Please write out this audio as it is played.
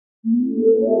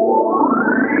Hello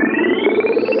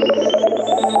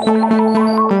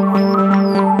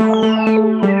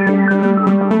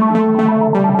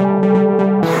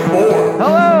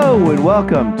and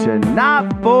welcome to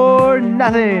Not For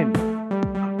Nothing.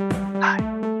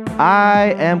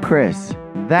 I am Chris.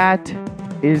 That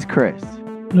is Chris.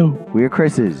 Hello. We're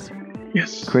Chris's.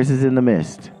 Yes. Chris is in the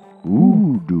mist.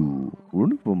 Ooh, do.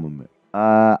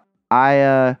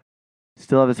 I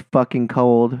still have this fucking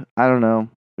cold. I don't know.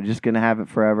 We're just gonna have it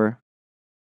forever.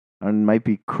 It might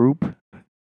be croup.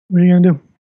 What are you gonna do?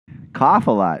 Cough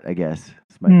a lot, I guess.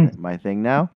 It's my thing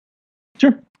now.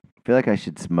 Sure. I feel like I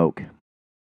should smoke.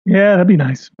 Yeah, that'd be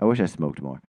nice. I wish I smoked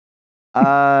more.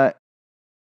 How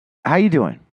you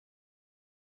doing?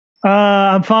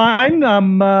 I'm fine.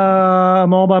 I'm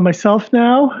all by myself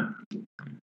now.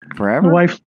 Forever? My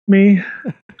wife, me.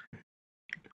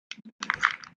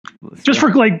 Just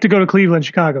for to go to Cleveland,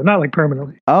 Chicago, not like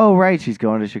permanently. Oh, right. She's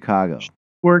going to Chicago.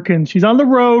 Working. She's on the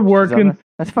road working.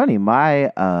 That's funny.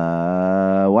 My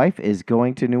wife is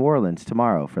going to New Orleans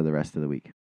tomorrow for the rest of the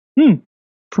week.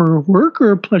 For work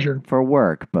or pleasure? For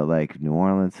work, but like New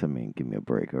Orleans, I mean, give me a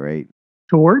break, all right?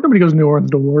 To work? Nobody goes to New Orleans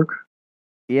to work.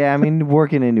 Yeah, I mean,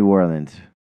 working in New Orleans,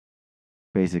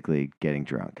 basically getting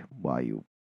drunk while you...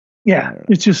 Yeah,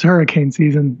 it's just hurricane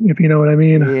season, if you know what I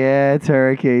mean. Yeah, it's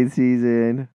hurricane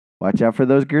season. Watch out for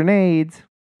those grenades.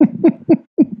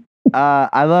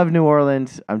 I love New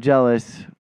Orleans. I'm jealous.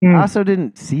 I also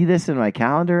didn't see this in my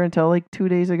calendar until like 2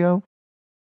 days ago.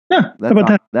 Yeah, how about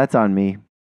that? That's on me.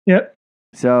 Yep.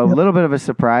 So a little bit of a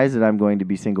surprise that I'm going to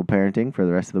be single parenting for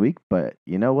the rest of the week, but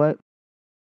you know what?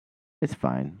 It's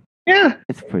fine. Yeah.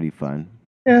 It's pretty fun.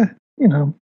 Yeah, you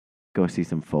know. Go see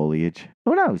some foliage.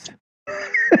 Who knows?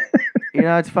 You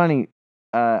know, it's funny.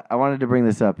 I wanted to bring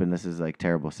this up, and this is like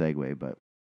terrible segue, but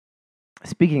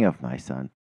speaking of my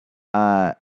son,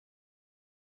 I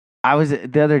was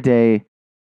the other day.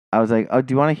 I was like, "Oh,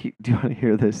 do you want to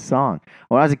hear this song?"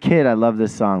 When I was a kid, I loved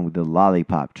this song with the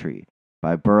Lollipop Tree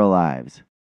by Burl Ives.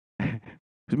 It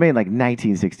was made in like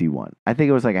 1961. I think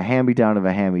it was like a hand-me-down of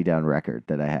a hand-me-down record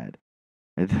that I had.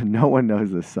 And no one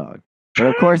knows this song, but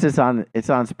of course it's on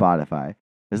Spotify.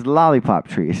 It's the Lollipop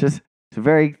Tree. It's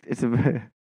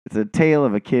a tale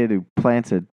of a kid who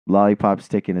plants a lollipop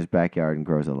stick in his backyard and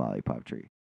grows a lollipop tree.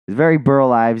 It's very Burl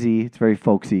Ivesy. It's very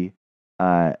folksy.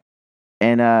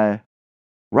 And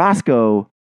Roscoe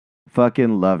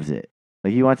fucking loves it.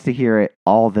 Like, he wants to hear it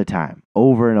all the time,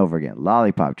 over and over again.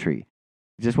 Lollipop Tree.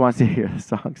 He just wants to hear the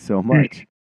song so much.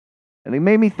 And it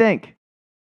made me think.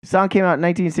 The song came out in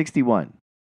 1961.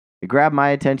 It grabbed my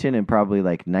attention in probably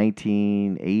like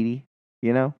 1980,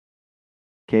 you know?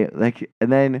 Okay,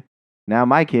 and then now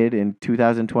my kid in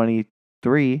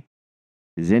 2023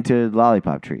 is into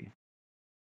Lollipop Tree.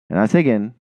 And I was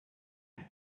thinking,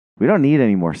 we don't need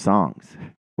any more songs.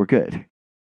 We're good.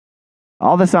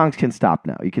 All the songs can stop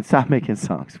now. You can stop making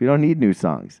songs. We don't need new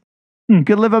songs. You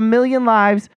could live a million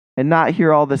lives and not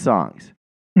hear all the songs.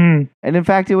 And in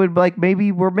fact, it would like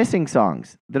maybe we're missing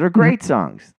songs that are great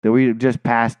songs that we just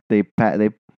passed. They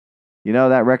you know,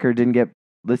 that record didn't get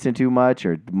listened to much,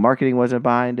 or the marketing wasn't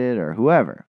behind it, or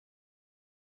whoever.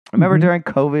 I remember during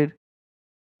COVID,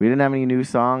 we didn't have any new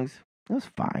songs. It was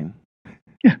fine.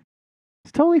 Yeah,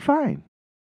 it's totally fine.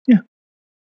 Yeah.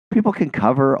 People can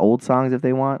cover old songs if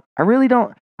they want. I really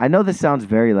don't. I know this sounds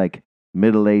very like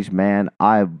middle-aged man.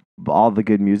 All the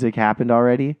good music happened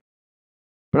already.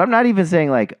 But I'm not even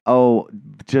saying like, oh,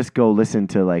 just go listen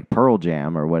to like Pearl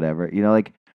Jam or whatever. You know,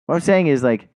 like what I'm saying is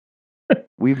like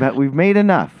we've made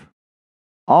enough.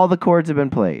 All the chords have been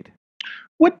played.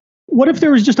 What if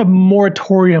there was just a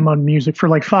moratorium on music for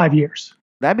like 5 years?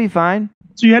 That'd be fine.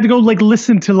 So you had to go like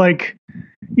listen to like,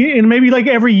 and maybe like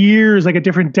every year is like a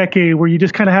different decade where you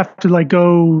just kind of have to like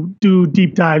go do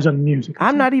deep dives on music.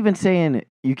 I'm not even saying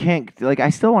you can't, like, I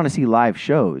still want to see live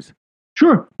shows.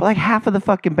 Sure. But like half of the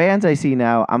fucking bands I see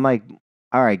now, I'm like,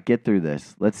 all right, get through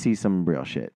this. Let's see some real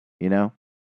shit, you know?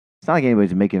 It's not like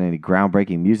anybody's making any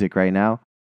groundbreaking music right now.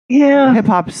 Yeah. Hip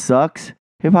hop sucks.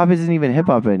 Hip hop isn't even hip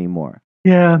hop anymore.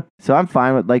 Yeah. So I'm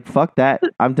fine with like, fuck that.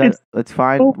 I'm done. It's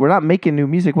fine. We're not making new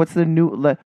music. What's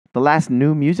the last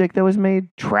new music that was made?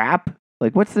 Trap?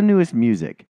 Like, what's the newest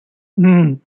music?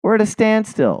 We're at a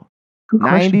standstill.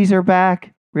 90s are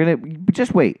back. We're gonna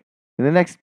just wait. In the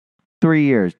next 3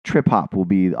 years, trip hop will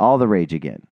be all the rage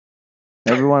again.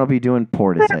 Everyone will be doing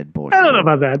Portishead bullshit. I don't know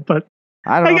about that, but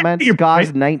I don't know, man.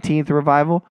 Ska's 19th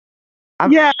revival.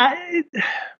 Yeah,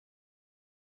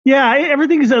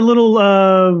 everything is a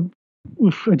little.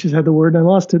 I just had the word and I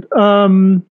lost it.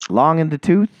 Long in the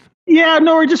tooth. Yeah,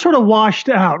 no, we're just sort of washed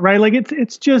out, right? Like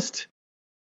it's just.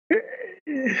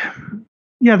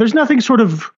 Yeah, there's nothing sort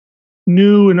of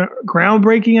new and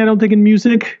groundbreaking, I don't think, in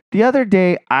music. The other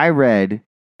day, I read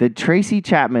that Tracy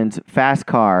Chapman's Fast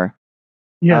Car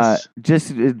Yes.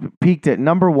 just peaked at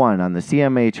 #1 on the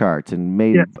CMA charts and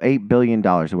made $8 billion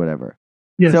or whatever.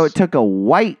 Yes. So it took a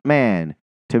white man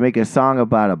to make a song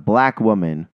about a black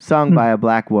woman, sung by a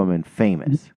black woman,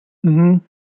 famous. Mm-hmm.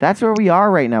 That's where we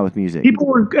are right now with music. People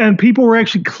were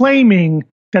actually claiming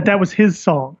that was his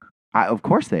song. Of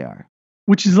course they are.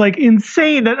 Which is like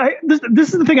insane. That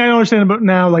this is the thing I don't understand about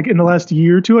now. Like in the last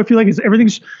year or two, I feel like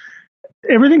everything's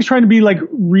trying to be like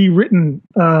rewritten.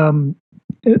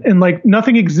 And like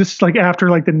nothing exists like after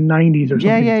like the 90s or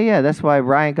something. Yeah. That's why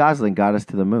Ryan Gosling got us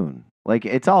to the moon. Like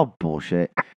it's all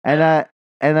bullshit. And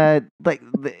like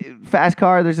Fast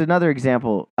Car. There's another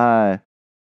example. What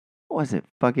was it?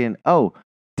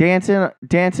 Dancing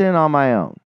on My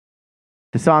Own.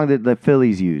 The song that the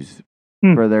Phillies use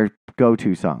for their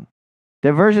go-to song.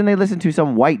 The version they listen to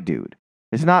some white dude.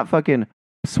 It's not fucking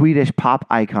Swedish pop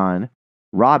icon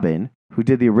Robin who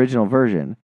did the original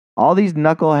version. All these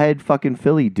knucklehead fucking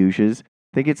Philly douches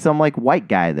think it's some like white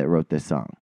guy that wrote this song.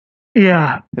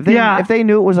 Yeah. If they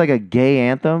knew it was like a gay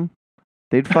anthem,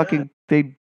 they'd cry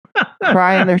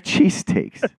in their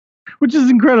cheesesteaks. Which is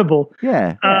incredible.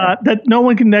 Yeah. That no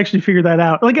one can actually figure that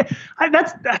out. Like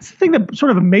that's the thing that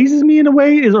sort of amazes me in a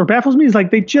way or baffles me is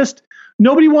like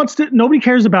nobody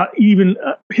cares about even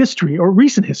history or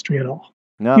recent history at all.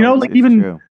 No, you know, like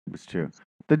it's true.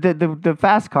 The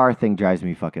Fast Car thing drives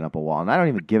me fucking up a wall, and I don't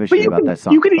even give a shit about that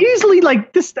song. You could easily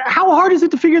like this. How hard is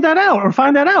it to figure that out or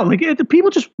find that out? Like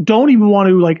people just don't even want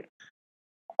to like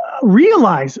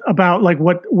realize about like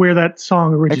where that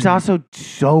song originated. It's also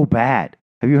so bad.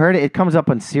 Have you heard it? It comes up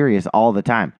on Sirius all the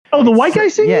time. Oh, the white guy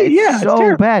singing? It's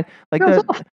so bad. Like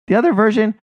the other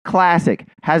version, classic,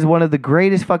 has one of the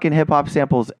greatest fucking hip hop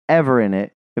samples ever in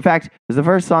it. In fact, it was the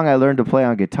first song I learned to play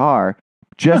on guitar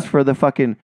just for the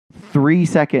fucking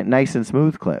 3-second nice and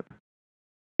smooth clip.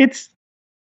 It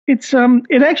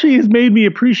actually has made me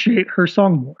appreciate her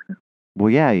song more.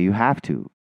 Well, yeah, you have to.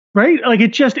 Right? Like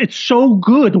it's so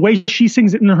good the way she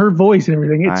sings it in her voice and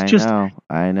everything.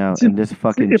 I know. And this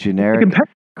fucking generic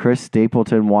Chris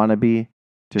Stapleton wannabe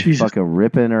just fucking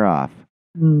ripping her off.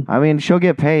 I mean, she'll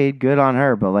get paid, good on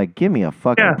her, but like, give me a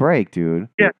fucking break, dude.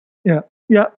 Yeah.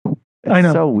 It's I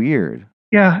know. So weird.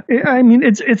 Yeah, I mean,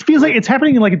 it feels like it's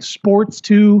happening in like in sports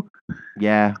too.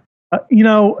 Yeah.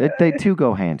 They two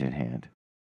go hand in hand.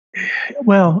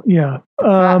 Well, yeah.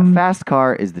 Fast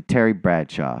Car is the Terry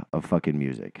Bradshaw of fucking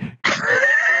music.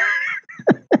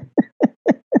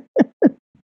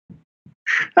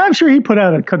 I'm sure he put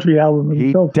out a country album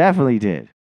himself. He definitely did.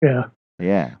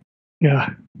 Yeah.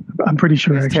 I'm pretty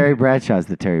sure. Terry Bradshaw's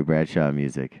the Terry Bradshaw of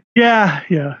music. Yeah.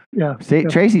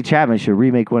 Tracy Chapman should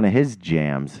remake one of his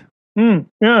jams.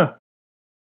 Yeah,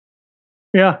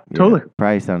 totally.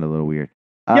 Probably sound a little weird.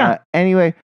 Yeah.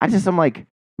 Anyway, I'm like,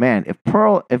 man, if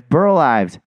Burl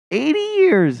Ives 80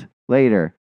 years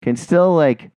later can still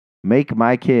like make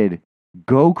my kid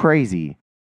go crazy,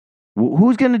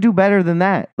 who's gonna do better than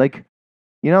that? Like,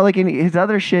 like in his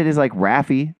other shit is like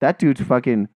Raffi. That dude's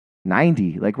fucking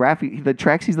 90. Like Raffi, the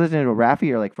tracks he's listening to Raffi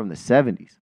are like from the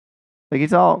 70s. Like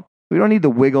we don't need the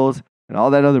Wiggles and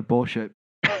all that other bullshit.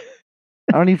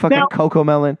 I don't need fucking Coco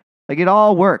Melon. Like it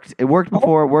all works. It worked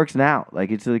before. It works now.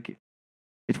 Like it's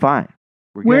fine.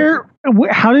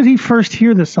 How did he first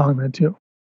hear this song then too?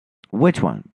 Which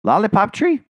one? Lollipop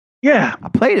Tree? Yeah. I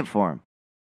played it for him.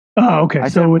 Oh, okay. I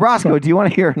said, Roscoe, do you want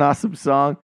to hear an awesome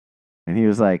song? And he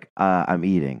was like, I'm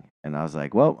eating. And I was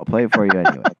like, well, I'll play it for you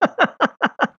anyway.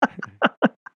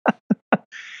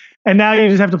 And now you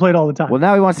just have to play it all the time. Well,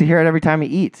 now he wants to hear it every time he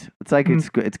eats. It's like it's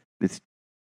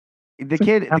the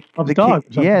kid.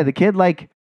 The kid like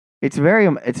it's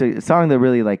a song that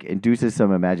really like induces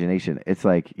some imagination. It's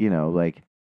like like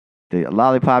the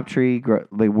lollipop tree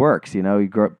works. He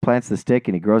plants the stick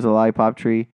and he grows a lollipop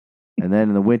tree, and then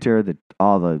in the winter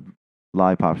all the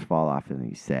lollipops fall off and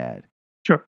he's sad.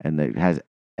 Sure. And it has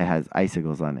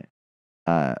icicles on it.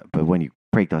 But when you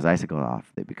break those icicles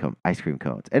off, they become ice cream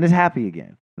cones, and it's happy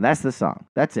again. And that's the song.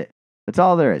 That's it. That's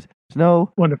all there is. There's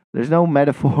no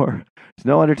metaphor. There's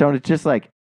no undertone. It's just like,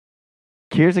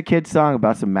 here's a kid's song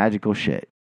about some magical shit.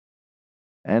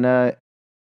 And I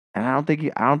don't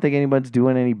think anyone's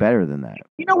doing any better than that.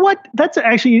 You know what?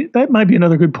 That might be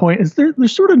another good point. Is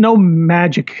there's sort of no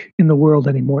magic in the world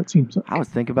anymore, it seems like. I was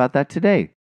thinking about that today.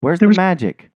 Where's the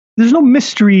magic? There's no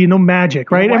mystery, no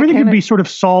magic, right? Everything can be sort of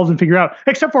solved and figured out,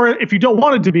 except for if you don't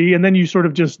want it to be, and then you sort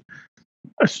of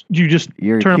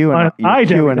you're turn a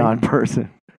QAnon person.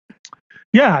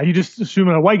 Yeah, you just assume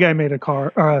a white guy made a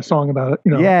song about it.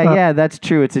 Yeah, that's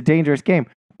true. It's a dangerous game.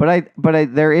 But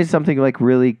there is something like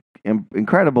really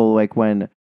incredible. Like when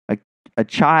a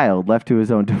child left to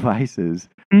his own devices,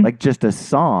 like just a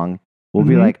song will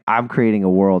be like, I'm creating a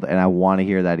world and I want to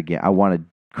hear that again. I want to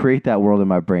create that world in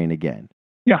my brain again.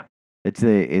 Yeah.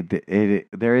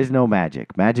 There is no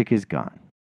magic. Magic is gone.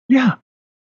 Yeah.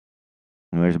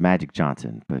 And there's Magic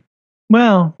Johnson, but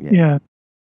well, yeah.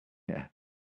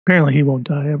 Apparently he won't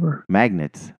die ever.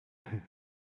 Magnets.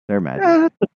 They're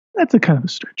magic. That's a kind of a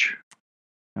stretch.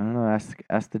 I don't know.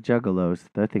 Ask the Juggalos.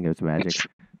 I think it was magic.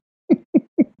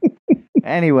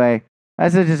 Anyway,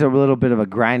 that's just a little bit of a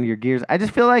grind your gears. I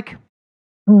just feel like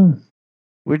I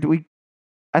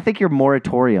think your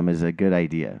moratorium is a good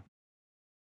idea.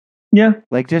 Yeah.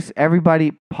 Like just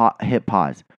everybody hit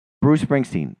pause. Bruce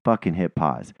Springsteen, fucking hit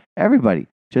pause. Everybody,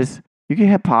 just you can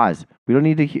hit pause. We don't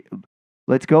need to.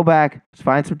 Let's go back. Let's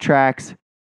find some tracks.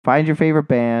 Find your favorite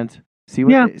bands. See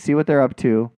what they're up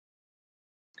to.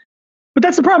 But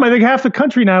that's the problem. I think half the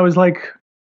country now is like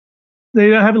they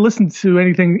haven't listened to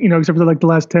anything, except for like the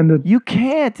last 10 to. You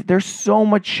can't. There's so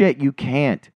much shit you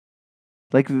can't.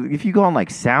 Like if you go on like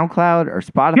SoundCloud or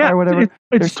Spotify or whatever,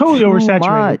 it's totally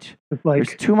oversaturated.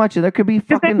 There's too much. There could be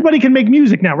fucking. Anybody can make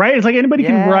music now, right? It's like anybody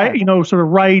can write, sort of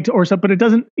write or something, but it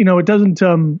doesn't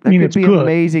mean it's good.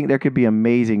 Amazing. There could be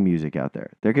amazing music out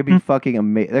there. There could be fucking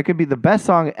amazing. There could be the best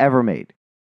song ever made.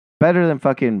 Better than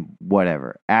fucking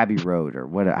whatever, Abbey Road or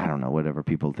what, I don't know, whatever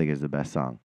people think is the best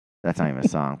song. That's not even a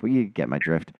song, but you get my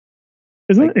drift.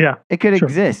 Isn't it? Yeah. It could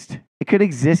exist. It could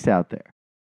exist out there.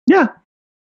 Yeah.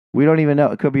 We don't even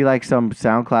know. It could be like some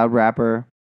SoundCloud rapper,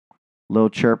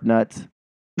 Lil Chirp Nuts.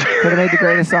 Could have made the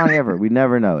greatest song ever. We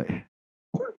never know it.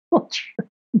 Lil Chirp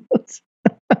Nuts.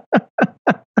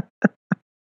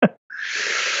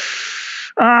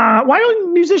 Why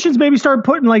don't musicians maybe start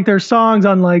putting like their songs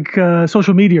on like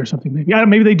social media or something?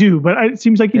 Maybe they do, but it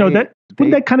seems like wouldn't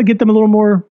that kind of get them a little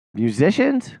more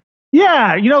musicians?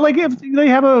 Yeah, like if they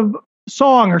have a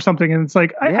song or something, and it's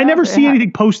like I never see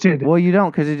anything posted. Well, you don't,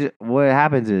 because what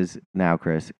happens is now,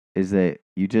 Chris, is that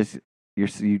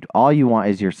all you want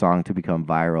is your song to become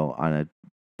viral on a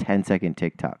 10-second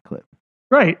TikTok clip,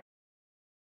 right?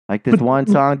 Like this one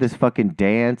song, this fucking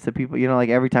dance that people, like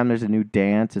every time there's a new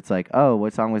dance, it's like, oh,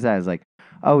 what song was that? It's like,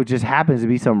 oh, it just happens to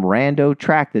be some rando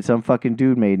track that some fucking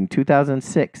dude made in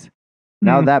 2006.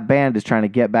 Now that band is trying to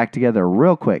get back together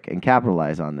real quick and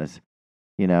capitalize on this,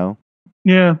 Yeah,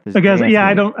 I guess. Yeah,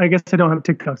 I guess I don't have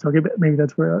TikTok, so maybe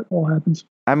that's where it all happens.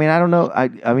 I mean, I don't know. I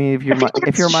mean, if you're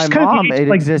my mom, it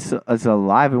exists as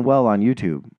alive and well on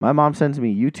YouTube. My mom sends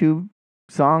me YouTube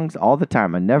songs all the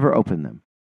time. I never open them.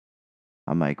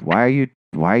 I'm like, why are you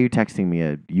texting me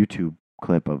a YouTube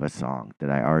clip of a song that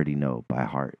I already know by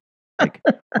heart? Like,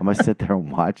 I'm gonna sit there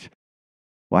and watch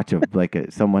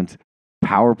someone's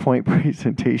PowerPoint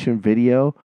presentation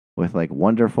video with like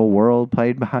 "Wonderful World"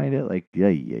 played behind it. Like,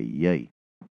 yay.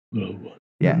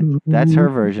 Yeah, that's her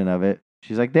version of it.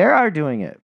 She's like, they are doing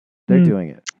it. They're doing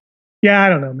it. Yeah, I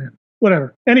don't know, man.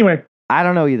 Whatever. Anyway, I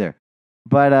don't know either.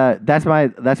 But that's my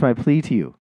plea to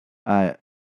you.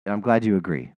 I'm glad you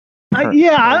agree.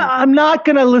 I'm not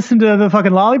gonna listen to the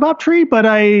fucking Lollipop Tree, but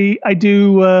I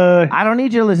do. I don't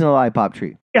need you to listen to Lollipop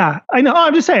Tree. Yeah, I know.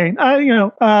 I'm just saying.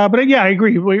 But yeah, I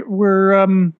agree.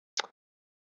 We're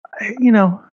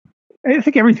I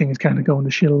think everything is kind of going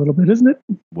to shit a little bit, isn't it?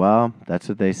 Well, that's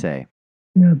what they say.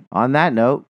 Yeah. On that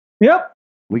note, yep,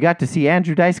 we got to see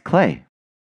Andrew Dice Clay.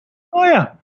 Oh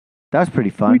yeah, that was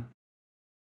pretty fun.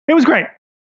 It was great.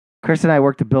 Chris and I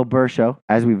worked the Bill Burr show,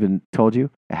 as we've been told you.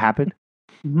 It happened.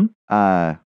 Mm-hmm.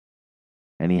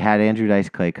 And he had Andrew Dice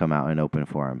Clay come out and open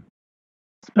for him.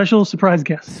 Special surprise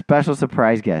guest.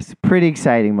 Pretty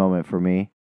exciting moment for me.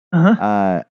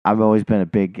 Uh-huh. I've always been a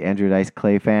big Andrew Dice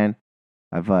Clay fan.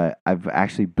 I've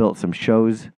actually built some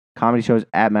shows, comedy shows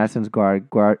at Madison Square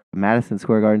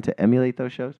Garden to emulate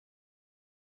those shows.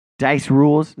 Dice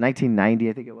Rules, 1990,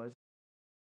 I think it was.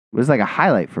 It was like a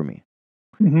highlight for me.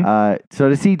 Mm-hmm. So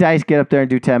to see Dice get up there and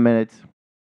do 10 minutes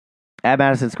at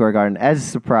Madison Square Garden as a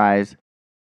surprise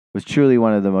was truly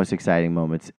one of the most exciting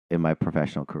moments in my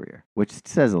professional career, which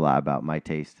says a lot about my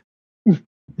taste.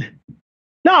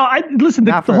 No, listen.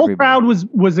 The whole crowd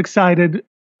was excited.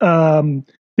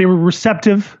 They were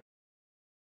receptive.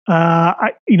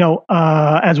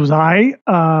 As was I.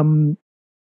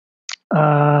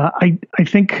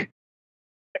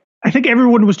 I think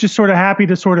everyone was just sort of happy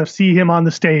to sort of see him on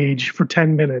the stage for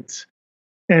 10 minutes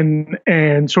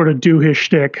and sort of do his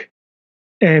shtick,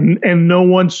 and no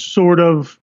one sort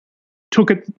of took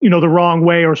it the wrong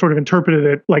way or sort of interpreted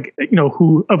it like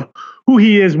who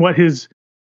he is, what his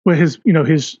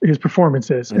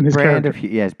performance is, and his brand character.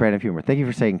 His brand of humor. Thank you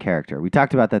for saying character. We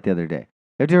talked about that the other day.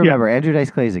 You have to remember, Andrew Dice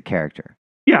Clay is a character.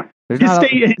 Yeah.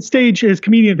 His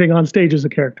comedian thing on stage is a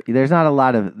character. There's not a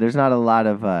lot of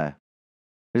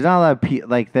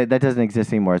like that doesn't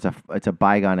exist anymore. It's a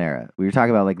bygone era. We were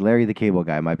talking about like Larry the Cable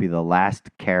Guy might be the last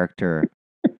character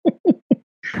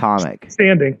comic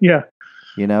standing. Yeah.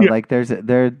 Like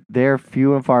they're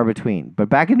few and far between. But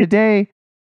back in the day,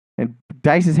 in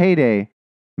Dice's heyday,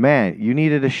 man, you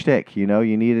needed a shtick. You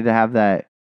needed to have that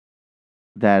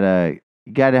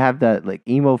you got to have that like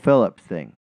emo Phillips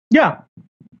thing. Yeah.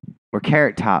 Or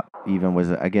Carrot Top even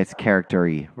was, I guess,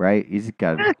 character-y, right? It's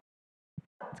kind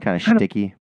of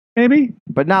shticky. Maybe.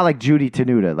 But not like Judy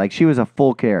Tenuta. Like, she was a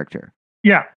full character.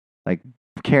 Yeah. Like,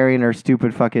 carrying her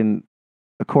stupid fucking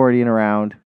accordion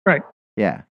around. Right.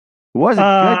 Yeah. It was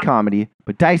a good comedy,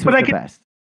 but Dice was the best.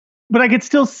 But I could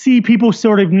still see people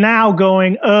sort of now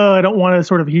going, I don't want to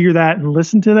sort of hear that and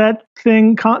listen to that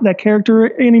thing, that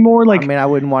character anymore. Like, I mean, I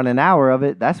wouldn't want an hour of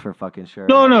it. That's for fucking sure.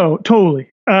 No, totally.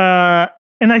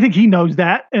 And I think he knows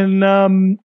that, and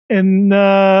I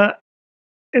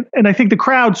think the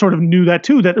crowd sort of knew that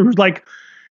too. That it was like,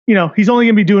 he's only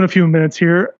going to be doing a few minutes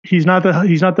here. He's not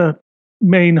the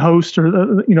main host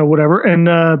or whatever. And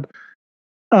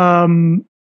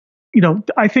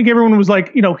I think everyone was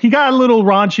like, he got a little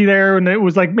raunchy there, and it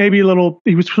was like maybe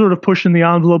he was sort of pushing the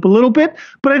envelope a little bit.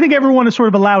 But I think everyone has sort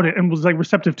of allowed it and was like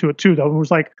receptive to it too. Though, and was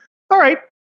like, all right,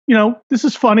 this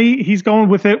is funny. He's going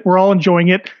with it. We're all enjoying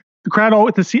it. The crowd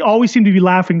always seemed to be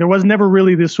laughing. There was never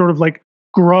really this sort of like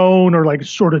groan or like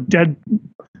sort of dead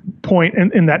point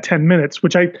in that 10 minutes,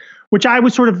 which I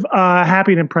was sort of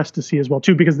happy and impressed to see as well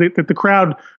too, because the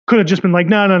crowd could have just been like,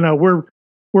 no,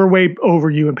 we're way over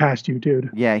you and past you,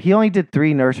 dude. Yeah, he only did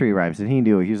 3 nursery rhymes, and he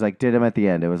knew it. He was like, did them at the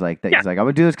end. It was like that. Yeah. He's like, I'm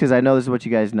gonna do this because I know this is what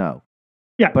you guys know.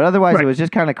 Yeah, but otherwise It was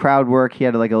just kind of crowd work. He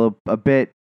had like a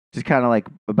bit, just kind of like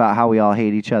about how we all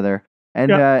hate each other, and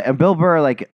Bill Burr,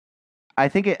 like, I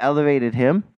think it elevated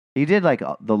him. He did like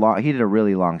he did a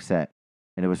really long set,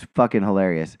 and it was fucking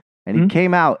hilarious. And he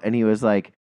came out and he was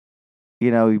like,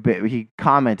 he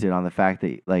commented on the fact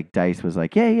that like Dice was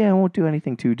like, yeah, I won't do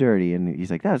anything too dirty, and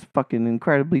he's like, that was fucking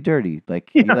incredibly dirty.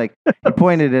 Like he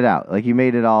pointed it out, like he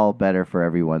made it all better for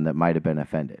everyone that might have been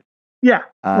offended. Yeah,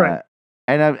 right.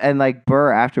 And like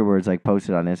Burr afterwards like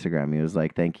posted on Instagram, he was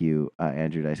like, thank you,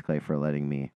 Andrew Dice Clay, for letting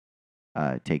me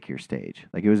take your stage.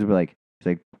 Like it was like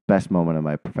best moment of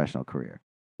my professional career.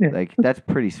 Yeah. Like that's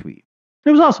pretty sweet.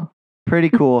 It was awesome. Pretty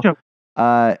cool.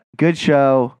 Good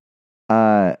show.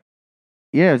 Yeah,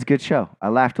 it was a good show. I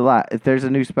laughed a lot. If there's a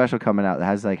new special coming out that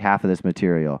has like half of this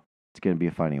material, it's gonna be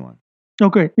a funny one.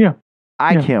 Okay, yeah.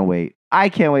 I can't wait.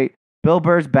 Bill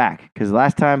Burr's back, because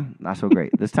last time not so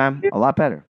great. This time a lot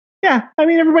better. Yeah, I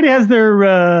mean everybody has their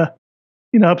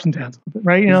ups and downs,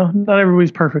 right? Not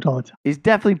everybody's perfect all the time. He's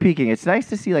definitely peaking. It's nice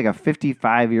to see like a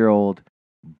 55-year-old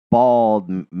bald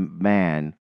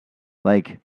man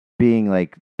like being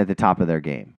like at the top of their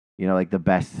game. Like the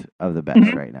best of the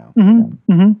best right now.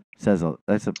 Mm-hmm. Mm-hmm.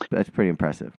 That's pretty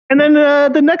impressive. And then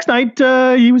the next night,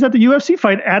 he was at the UFC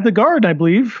fight at the Garden, I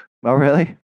believe. Oh,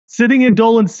 really? Sitting in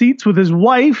Dolan's seats with his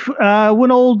wife when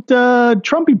old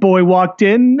Trumpy boy walked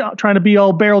in, trying to be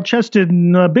all barrel-chested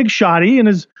and big shotty, and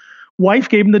his wife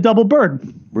gave him the double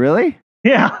bird. Really?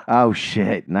 Yeah. Oh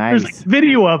shit! Nice. There's like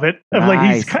video of it of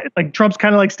like he's like Trump's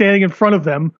kind of like standing in front of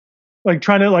them, like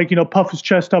trying to like puff his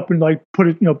chest up and like put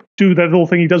it do that little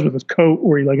thing he does with his coat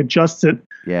where he like adjusts it.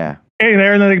 Yeah. And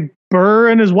then like, Burr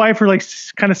and his wife are like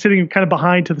kind of sitting kind of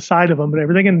behind to the side of him and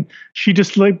everything, and she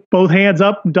just like both hands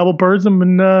up and double birds them,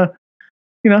 and it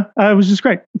was just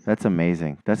great. That's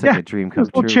amazing. That's like a dream come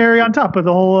true. A little cherry on top of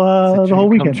the whole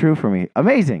weekend. Come true for me.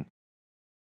 Amazing.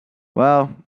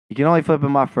 Well, you can only flip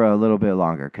him off for a little bit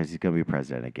longer because he's going to be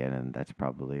president again, and that's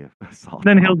probably a solid.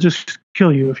 Then he'll just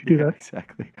kill you if you do that.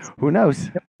 Exactly. Who knows?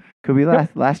 Yep. Could be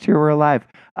last year we're alive.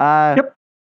 Yep.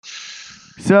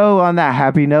 So on that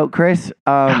happy note, Chris,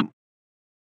 I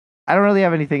don't really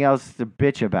have anything else to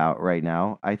bitch about right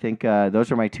now. I think those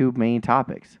are my 2 main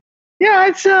topics. Yeah,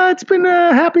 it's been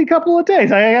a happy couple of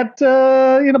days. I got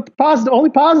only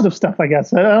positive stuff, I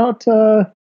guess. I don't.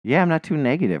 Yeah, I'm not too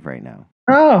negative right now.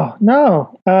 Oh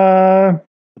no.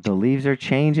 The leaves are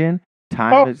changing.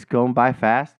 Time is going by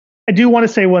fast. I do want to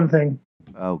say one thing.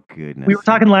 Oh goodness. We were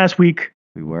talking last week.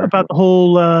 We were about the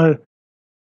whole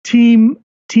team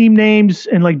names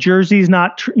and like jerseys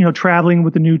not traveling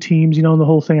with the new teams. And the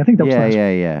whole thing. I think that was last week.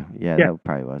 Yeah. That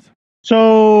probably was.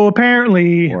 So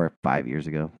apparently, or 5 years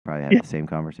ago, probably had the same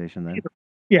conversation then.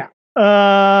 Yeah.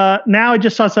 Now I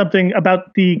just saw something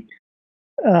about the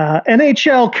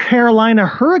NHL Carolina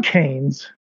Hurricanes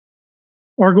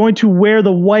are going to wear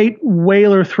the white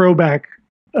Whaler throwback.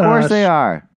 Of course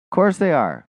they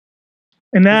are.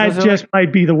 And that just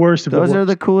might be the worst of the worst. Those are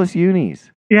the coolest unis.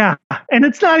 Yeah. And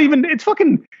it's not even, it's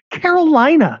fucking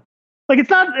Carolina. Like, it's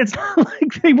not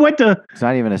like they went to. It's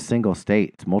not even a single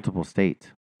state. It's multiple states.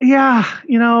 Yeah.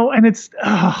 And it's,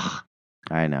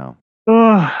 I know.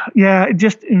 Yeah. I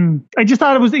just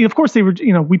thought it was, of course they were,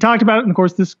 we talked about it. And of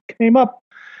course this came up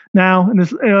now. And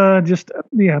this, It just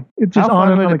how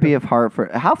fun would it be if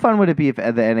Hartford, how fun would it be if the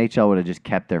NHL would have just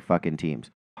kept their fucking teams?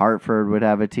 Hartford would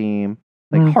have a team.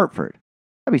 Like Hartford.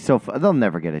 That'd be so fun. They'll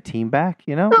never get a team back,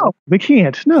 No, they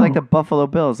can't. No. It's like the Buffalo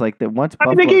Bills. Like that once. I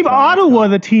mean, they gave Ottawa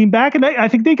the team back, and I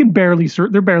think they can barely.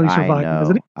 They're barely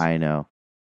surviving. I know.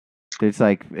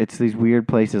 It's these weird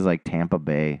places like Tampa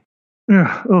Bay.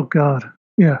 Yeah. Oh God.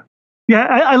 Yeah. Yeah.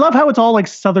 I love how it's all like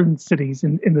southern cities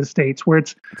in the States where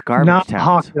it's garbage not towns.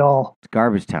 hot at all. It's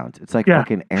garbage towns. It's like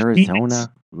fucking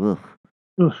Arizona. Ugh.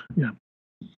 Yeah.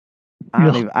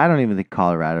 I don't even think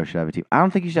Colorado should have a team. I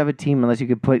don't think you should have a team unless you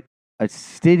could put a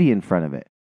city in front of it.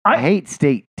 I hate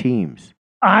state teams.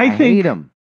 I hate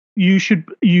them. You should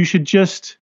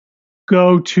just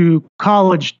go to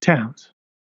college towns.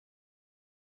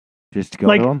 Just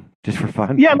go to them, just for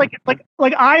fun. Yeah,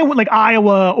 like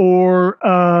Iowa or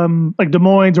like Des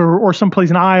Moines or someplace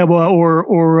in Iowa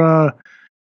or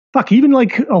even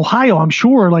like Ohio. I'm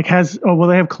sure like has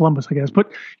they have Columbus, I guess,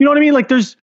 but you know what I mean. Like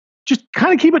there's just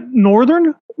kind of keep it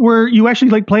northern where you actually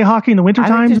like play hockey in the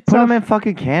wintertime. Just put them in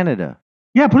fucking Canada.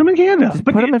 Yeah, put them in Canada. Just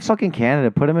put them in fucking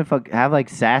Canada. Put them in have like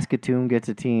Saskatoon gets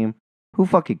a team. Who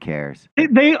fucking cares?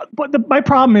 My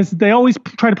problem is they always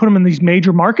try to put them in these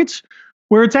major markets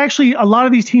where it's actually a lot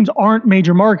of these teams aren't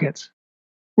major markets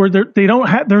where they don't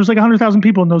have. There's like 100,000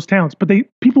 people in those towns, but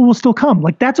people will still come.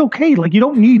 Like that's okay. Like you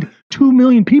don't need 2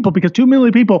 million people because 2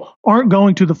 million people aren't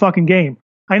going to the fucking game.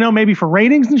 I know maybe for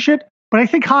ratings and shit. But I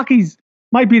think hockey's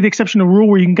might be the exception to the rule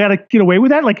where you can gotta get away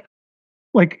with that, like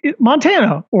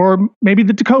Montana or maybe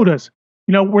the Dakotas,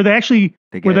 where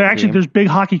there's big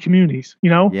hockey communities,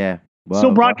 Yeah. Well,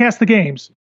 still broadcast the games,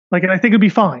 and I think it'd be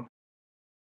fine.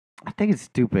 I think it's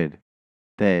stupid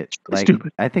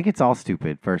stupid. I think it's all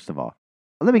stupid. First of all,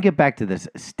 let me get back to this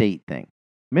state thing.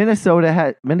 Minnesota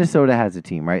has a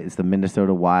team, right? It's the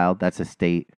Minnesota Wild. That's a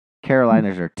state.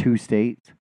 Carolinas are 2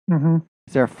 states. Mm-hmm.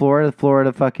 Is there Florida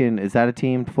fucking, is that a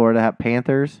team? Florida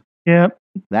Panthers? Yep.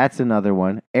 That's another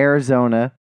one.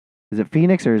 Arizona. Is it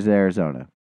Phoenix or is it Arizona?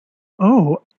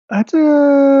 Oh, that's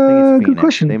a good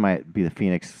question. They might be the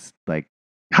Phoenix, like.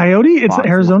 Coyote? It's the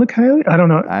Arizona Coyote? I don't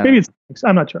know. Maybe it's Phoenix.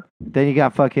 I'm not sure. Then you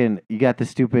got the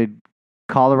stupid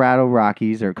Colorado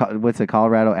Rockies or what's it,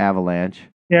 Colorado Avalanche.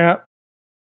 Yeah.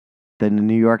 Then the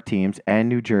New York teams and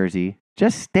New Jersey.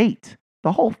 Just states.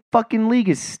 The whole fucking league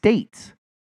is states.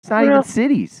 It's not even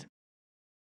cities.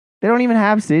 They don't even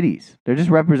have cities. They're just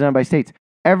represented by states.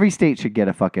 Every state should get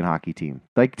a fucking hockey team.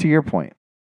 Like, to your point.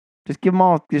 Just give them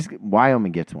all. Just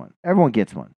Wyoming gets one. Everyone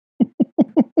gets one.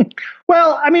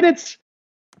 Well, I mean, it's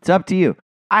up to you.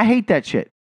 I hate that shit.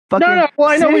 Fucking no. Well,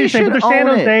 I know what you're saying. But there's San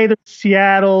Jose, there's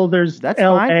Seattle, there's That's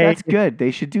LA. Fine. That's good.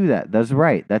 They should do that. That's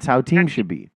right. That's how teams should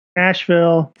be.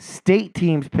 Nashville. State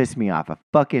teams piss me off. I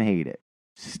fucking hate it.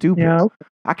 Stupid. Yeah.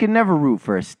 I can never root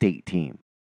for a state team.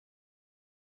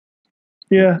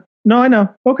 Yeah. No, I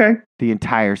know. Okay. The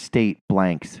entire state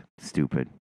blanks. Stupid.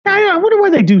 I wonder why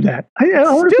they do that. I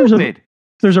wonder if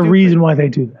there's a reason why they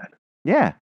do that.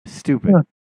 Yeah. Stupid.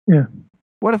 Yeah.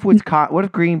 What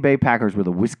if Green Bay Packers were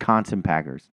the Wisconsin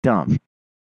Packers? Dumb.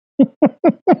 What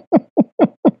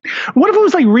if it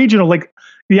was like regional, like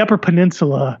the Upper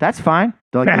Peninsula? That's fine.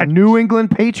 Like the New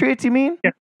England Patriots, you mean?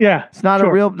 Yeah. It's not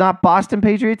not Boston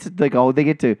Patriots. It's like, they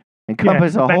get to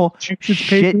encompass a whole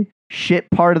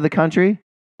shit part of the country.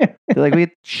 They're like, we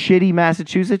get shitty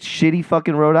Massachusetts, shitty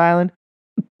fucking Rhode Island.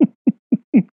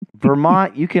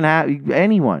 Vermont, you can have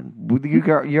anyone.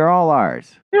 You're all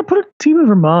ours. Yeah, put a team in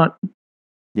Vermont.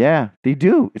 Yeah, they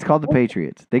do. It's called the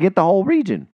Patriots. They get the whole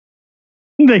region.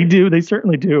 They do. They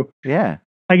certainly do. Yeah.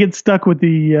 I get stuck with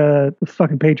the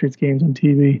fucking Patriots games on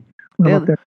TV.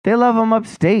 They love them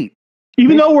upstate.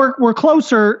 Even though we're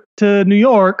closer to New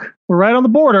York, we're right on the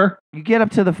border. You get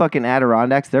up to the fucking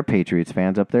Adirondacks, they're Patriots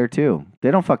fans up there too. They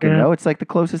don't fucking know. It's like the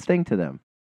closest thing to them.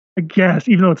 I guess,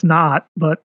 even though it's not,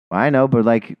 but I know, but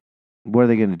like, what are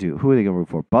they going to do? Who are they going to root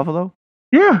for? Buffalo?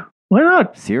 Yeah, why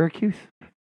not? Syracuse?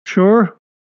 Sure.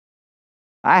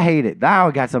 I hate it. Now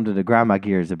I got something to grind my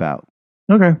gears about.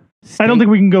 Okay. I don't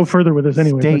think we can go further with this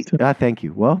anyway. Thank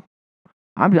you. Well,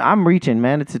 I'm reaching,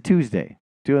 man. It's a Tuesday.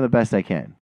 Doing the best I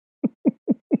can.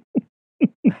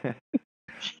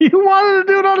 You wanted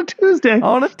to do it on a Tuesday.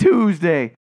 On a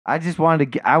Tuesday. I just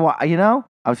wanted to I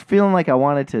was feeling like I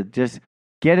wanted to just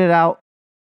get it out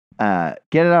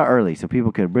early so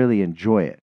people could really enjoy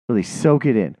it. Really soak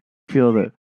it in. Feel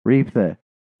the reap the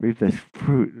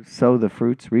fruit, sow the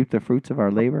fruits, reap the fruits of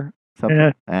our labor. Something.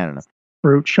 Yeah. I don't know.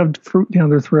 Fruit, shoved fruit down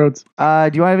their throats.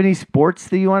 Do you have any sports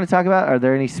that you want to talk about? Are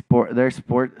there any sport?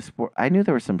 I knew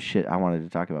there was some shit I wanted to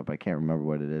talk about, but I can't remember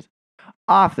what it is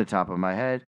off the top of my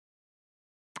head.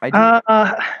 I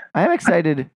am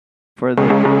excited for the.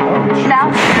 Oh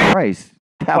Jesus Christ!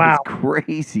 That was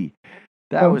crazy.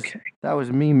 That was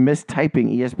me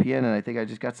mistyping ESPN, and I think I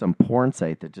just got some porn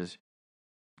site that just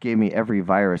gave me every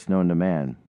virus known to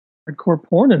man. Hardcore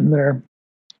porn in there.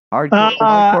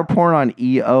 Hardcore porn on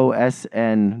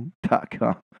EOSN.com.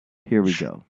 Here we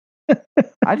go.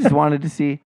 I just wanted to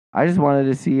see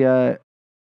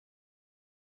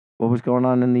what was going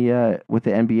on in the with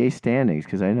the NBA standings,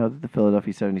 because I know that the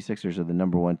Philadelphia 76ers are the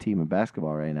number 1 team in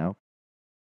basketball right now.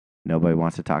 Nobody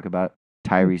wants to talk about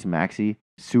Tyrese Maxey,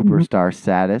 superstar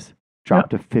status, dropped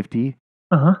to 50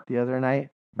 the other night.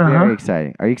 Very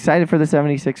exciting. Are you excited for the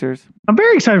 76ers? I'm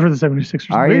very excited for the 76ers.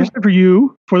 Are I'm very you? excited for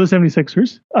you for the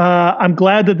 76ers. I'm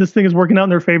glad that this thing is working out in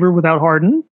their favor without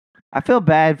Harden. I feel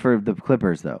bad for the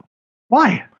Clippers, though.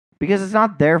 Why? Because it's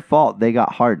not their fault they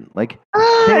got Harden. Like,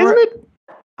 isn't it?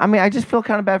 I mean, I just feel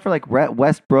kind of bad for like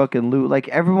Westbrook and Lou. Like,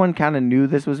 everyone kind of knew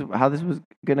how this was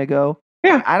gonna go.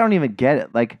 Yeah. I don't even get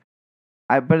it. Like,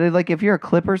 if you're a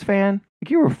Clippers fan, like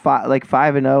you were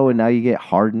 5-0, and now you get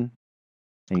Harden,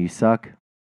 and you suck.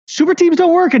 Super teams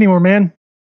don't work anymore, man.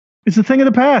 It's a thing of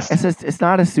the past. It's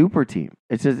not a super team.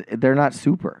 It's just they're not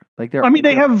super. Like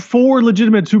they have 4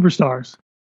 legitimate superstars,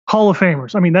 Hall of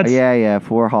Famers. I mean, that's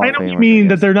 4 Hall of Famers. I know what you mean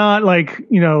that they're not like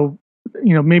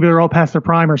maybe they're all past their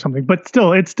prime or something, but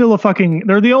still, it's still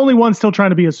they're the only ones still trying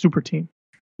to be a super team.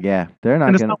 Yeah, they're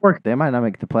not gonna. They might not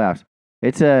make the playoffs.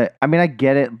 I mean, I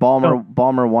get it.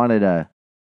 Ballmer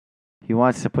he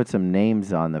wants to put some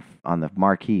names on the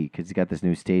marquee because he's got this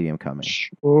new stadium coming.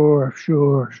 Sure.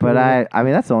 But I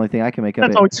mean, that's the only thing I can make up.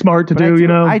 That's always smart to do,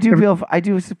 I do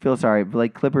feel sorry, but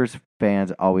like Clippers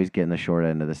fans always get in the short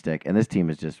end of the stick, and this team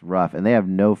is just rough, and they have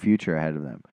no future ahead of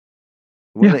them.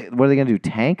 What are they going to do?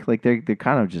 Tank? Like they're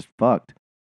kind of just fucked.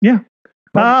 Yeah.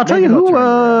 I'll tell you who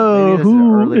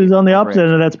is on the opposite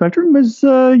end of that spectrum is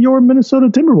your Minnesota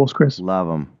Timberwolves, Chris. Love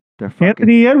them.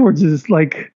 Anthony Edwards is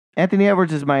like. Anthony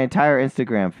Edwards is my entire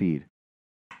Instagram feed.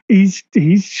 He's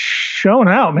showing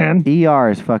out, man. ER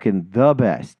is fucking the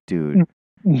best, dude.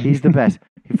 He's the best.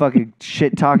 He fucking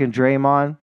shit talking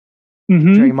Draymond.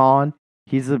 Draymond.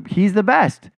 He's the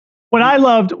best. What I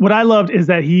loved is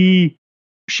that he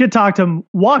shit talked him,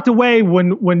 walked away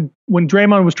when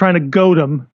Draymond was trying to goad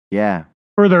him. Yeah.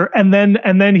 Further, and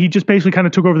then he just basically kind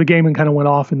of took over the game and kind of went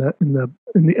off at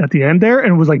the end there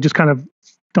and was like just kind of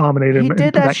dominated. He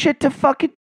did that shit to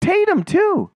fucking Tatum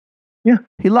too. Yeah.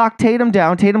 He locked Tatum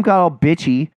down. Tatum got all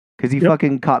bitchy because he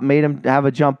fucking made him have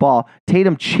a jump ball.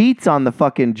 Tatum cheats on the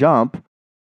fucking jump,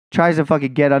 tries to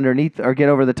fucking get underneath or get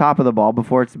over the top of the ball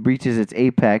before it reaches its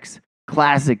apex.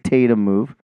 Classic Tatum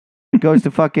move. Goes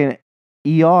to fucking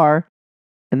ER,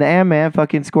 and the Ant-Man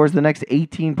fucking scores the next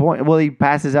 18 points. Well, he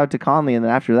passes out to Conley, and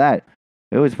then after that,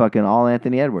 it was fucking all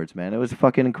Anthony Edwards, man. It was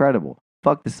fucking incredible.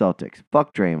 Fuck the Celtics.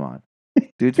 Fuck Draymond.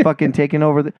 Dude's fucking taking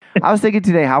over I was thinking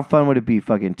today, how fun would it be?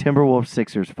 Fucking Timberwolves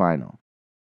Sixers final.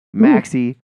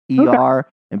 Maxey, ER,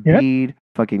 Embiid,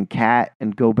 fucking Cat,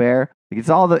 and Gobert. Like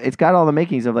it's got all the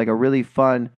makings of like a really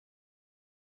fun.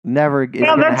 Never is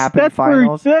gonna happen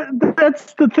finals.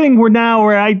 That's the thing where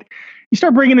you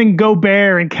start bringing in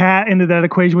Gobert and Cat into that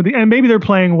equation and maybe they're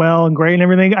playing well and great and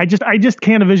everything. I just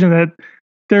can't envision that.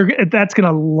 That's going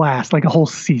to last like a whole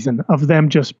season of them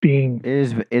just being.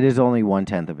 It is only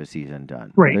 1/10 of a season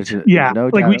done. Right. No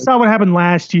like doubt. We saw what happened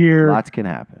last year. Lots can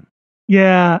happen.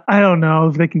 Yeah, I don't know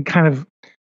if they can kind of,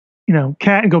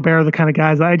 Cat and Gobert are the kind of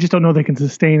guys I just don't know if they can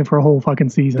sustain for a whole fucking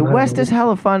season. The West is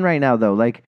hella fun right now though.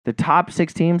 Like the top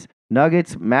 6 teams: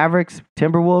 Nuggets, Mavericks,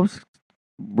 Timberwolves,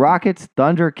 Rockets,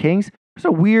 Thunder, Kings. Those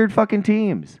are weird fucking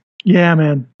teams. Yeah,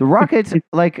 man. The Rockets,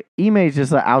 like Ime's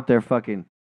just out there fucking.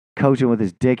 Coaching with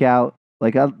his dick out,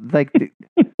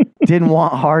 didn't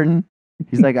want Harden.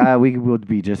 He's like, we will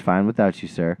be just fine without you,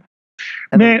 sir.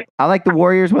 And man, I like the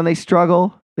Warriors when they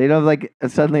struggle. They don't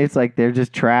suddenly it's like they're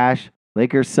just trash.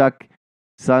 Lakers suck,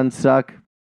 Suns suck.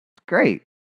 Great,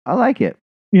 I like it.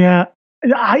 Yeah,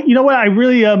 you know what? I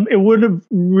really it would have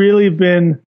really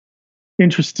been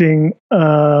interesting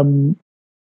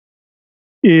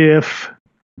if.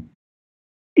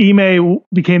 Ime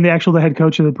became the head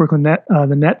coach of the Brooklyn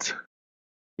the Nets.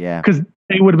 Yeah. Because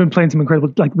they would have been playing some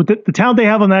incredible, like with the talent they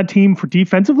have on that team for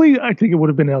defensively, I think it would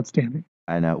have been outstanding.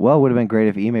 I know. Well, it would have been great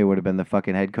if Ime would have been the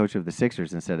fucking head coach of the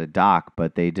Sixers instead of Doc,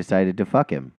 but they decided to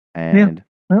fuck him. And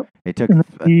Yep. It took And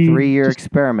a he 3-year just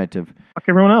experiment of fuck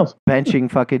everyone else. benching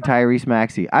fucking Tyrese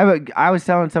Maxey. I was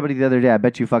telling somebody the other day, I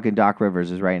bet you fucking Doc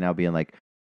Rivers is right now being like,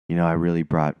 I really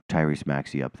brought Tyrese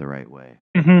Maxey up the right way.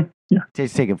 Mm-hmm. Yeah.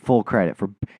 He's taking full credit for.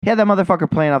 He had that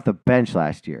motherfucker playing off the bench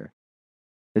last year.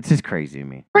 It's just crazy to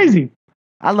me. Crazy.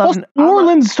 I love. New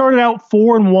Orleans started out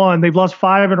 4-1. They've lost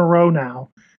 5 in a row now,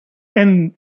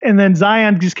 and then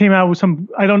Zion just came out with some.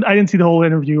 I didn't see the whole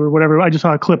interview or whatever. I just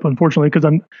saw a clip, unfortunately, because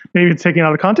maybe it's taken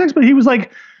out of context. But he was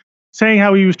like saying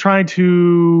how he was trying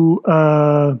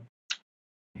to.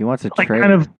 He wants to like trade.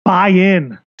 kind of buy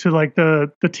in to like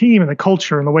the team and the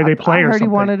culture and the way they play. I or heard something.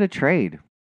 he wanted a trade.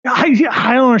 I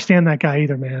don't understand that guy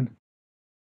either, man.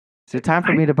 Is it time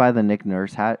for me to buy the Nick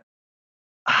Nurse hat?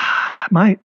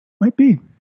 Might be.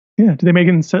 Yeah. Do they make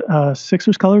it in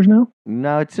Sixers colors now?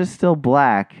 No, it's just still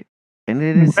black, and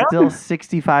it is still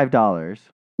 $65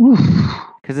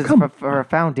 because it's for a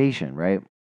foundation, right?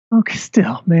 Okay,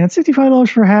 still, man, $65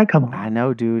 for a hat. Come on. I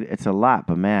know, dude. It's a lot,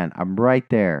 but man, I'm right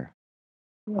there.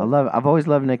 I've always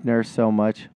loved Nick Nurse so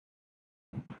much.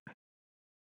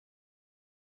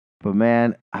 But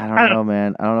man, I don't know,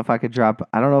 man. I don't know if I could drop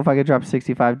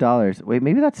 $65. Wait,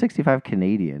 maybe that's 65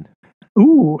 Canadian.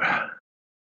 Ooh.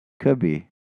 Could be.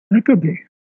 That could be.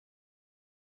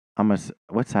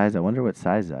 What size? I wonder what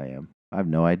size I am. I have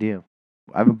no idea.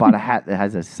 I haven't bought a hat that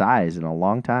has a size in a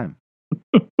long time.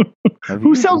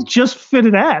 Who sells just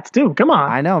fitted hats, dude? Come on.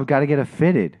 I know. I've got to get a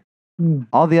fitted.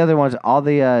 All the other ones, all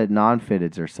the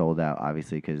non-fitteds are sold out,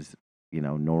 obviously, because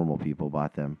normal people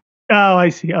bought them. Oh, I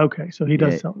see. Okay, so he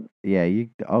does sell them. Yeah.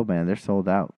 Oh man, they're sold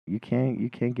out. You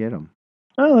can't get them.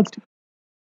 Oh, that's too.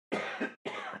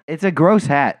 It's a gross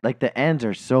hat. Like the ends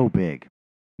are so big.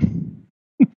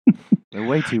 They're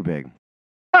way too big.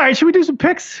 All right, should we do some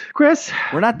picks, Chris?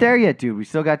 We're not there yet, dude. We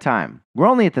still got time. We're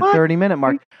only at the 30-minute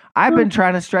mark. I've been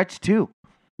trying to stretch too.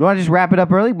 You want to just wrap it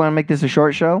up early? Want to make this a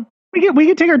short show? We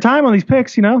can take our time on these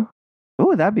picks, Ooh,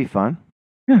 that'd be fun.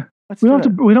 Yeah. We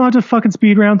don't have to fucking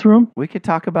speed round through them. We could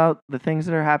talk about the things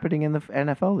that are happening in the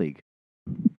NFL league.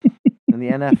 In the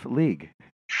NF league.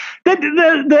 The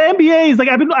NBA is like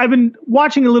I've been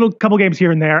watching a couple games here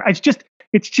and there. It's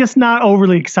just not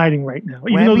overly exciting right now.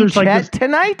 Even though there's like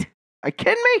tonight? Are you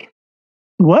kidding me?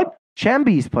 What?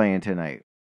 Chemby's playing tonight.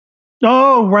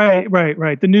 Oh, right.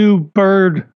 The new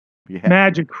Bird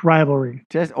Magic rivalry.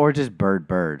 Just Bird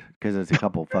because there's a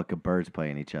couple fucking birds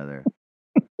playing each other.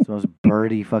 It's the most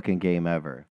birdy fucking game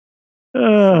ever.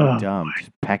 So dumb.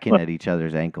 Just pecking at each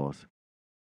other's ankles.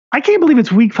 I can't believe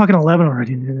it's week fucking 11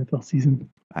 already in the NFL season.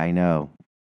 I know.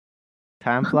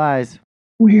 Time flies.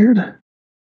 Weird.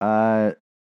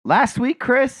 Last week,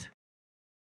 Chris,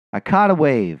 I caught a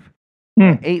wave.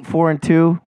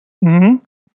 8-4-2. Mm-hmm.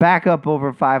 Back up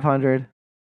over 500.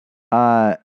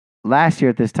 Last year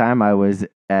at this time, I was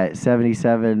at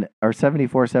 77 or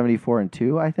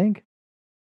 74-74-2, I think.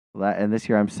 And this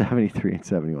year I'm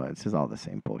 73-71. It's just all the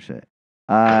same bullshit.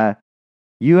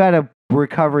 You had a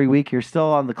recovery week. You're still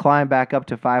on the climb back up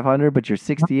to 500, but you're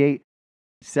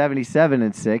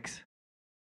 68-77-6.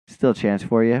 Still a chance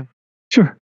for you.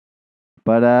 Sure.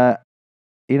 But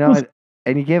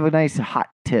and you gave a nice hot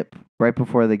tip right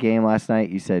before the game last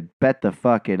night. You said bet the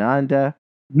fucking under.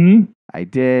 Mm-hmm. I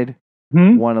did.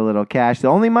 Mm-hmm. Won a little cash. The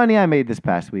only money I made this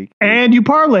past week. And you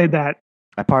parlayed that.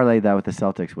 I parlayed that with the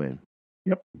Celtics win.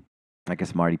 Yep. Like a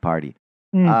smarty party.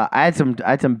 I had some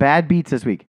bad beats this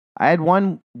week. I had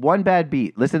one bad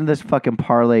beat. Listen to this fucking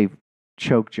parlay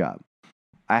choke job.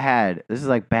 This is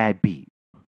like bad beat.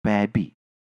 Bad beat.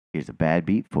 Here's a bad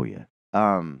beat for you.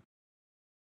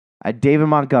 I had David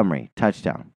Montgomery,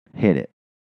 touchdown. Hit it.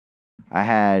 I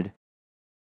had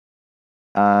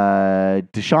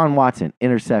Deshaun Watson,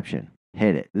 interception.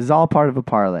 Hit it. This is all part of a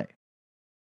parlay.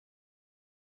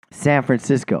 San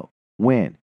Francisco,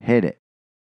 win. Hit it.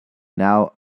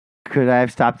 Now, could I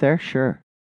have stopped there? Sure.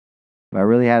 But I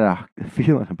really had a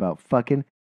feeling about fucking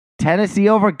Tennessee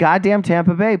over goddamn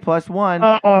Tampa Bay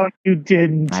 +1. Oh, you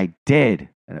didn't. I did.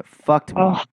 And it fucked me.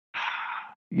 Oh.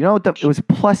 You know what? It was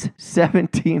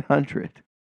 +1,700.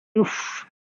 Oof.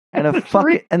 And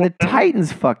the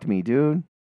Titans fucked me, dude.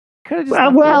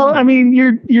 I mean,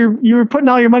 you're putting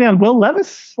all your money on Will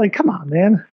Levis. Like, come on,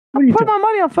 man. I put my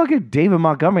money on fucking David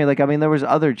Montgomery. Like, I mean, there was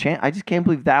other chance. I just can't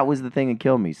believe that was the thing that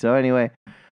killed me. So anyway,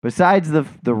 besides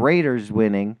the Raiders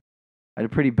winning, I had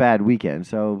a pretty bad weekend.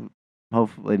 So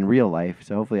hopefully in real life.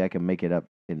 So hopefully I can make it up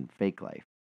in fake life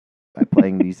by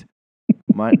playing these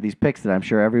picks that I'm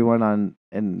sure everyone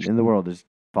in the world is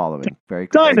following very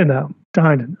closely. Dying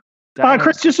to know.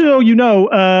 Chris, just so you know,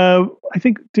 I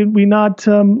think, did we not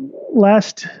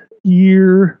last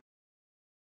year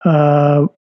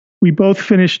we both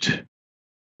finished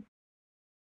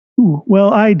Ooh,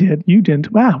 well, I did. You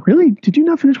didn't. Wow, really? Did you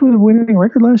not finish with a winning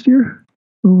record last year?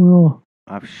 Overall,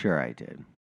 I'm sure I did.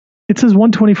 it says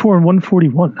 124 and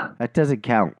 141. That doesn't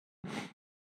count.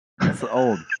 That's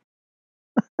old.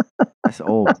 That's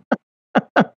old.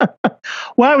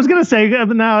 Well, I was going to say,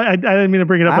 now I didn't mean to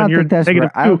bring it up on your negative.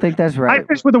 I don't think that's right. I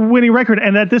finished with a winning record,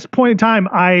 and at this point in time,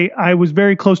 I was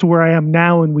very close to where I am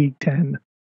now in week 10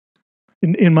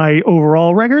 in my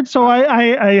overall record. So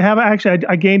I have actually,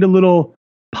 I gained a little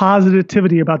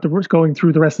positivity about going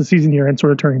through the rest of the season here and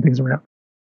sort of turning things around.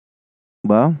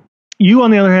 Well, you,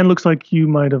 on the other hand, looks like you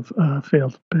might have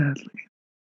failed badly.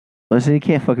 Listen, you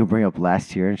can't fucking bring up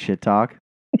last year and shit talk.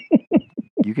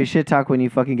 You can shit talk when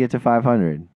you fucking get to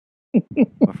 500.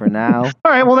 But for now, all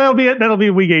right. Well, that'll be it. That'll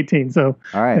be week 18. So,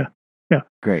 all right. Yeah.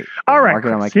 Great. All right.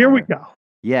 Chris, here we go.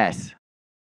 Yes.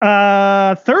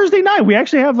 Thursday night, we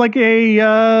actually have like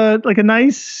a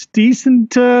nice,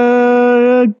 decent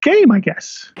game, I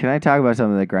guess. Can I talk about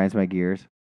something that grinds my gears?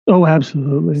 Oh,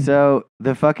 absolutely. So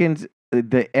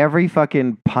every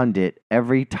fucking pundit,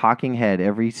 every talking head,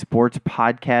 every sports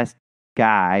podcast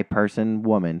guy, person,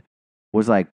 woman was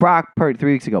like, Brock Purdy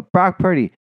 3 weeks ago. Brock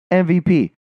Purdy,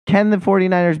 MVP. Can the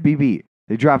 49ers be beat?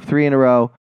 They dropped 3 in a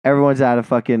row. Everyone's out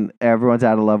of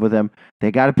love with him.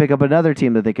 They got to pick up another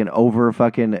team that they can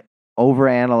overanalyze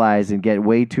and get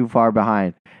way too far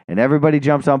behind. And everybody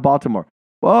jumps on Baltimore.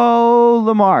 Whoa,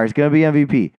 Lamar is going to be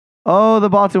MVP. Oh, the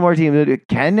Baltimore team.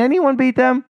 Can anyone beat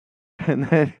them? And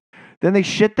then they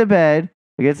shit the bed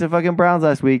against the fucking Browns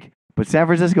last week. But San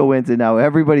Francisco wins, and now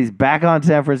everybody's back on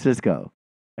San Francisco.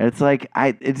 And it's like,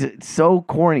 it's so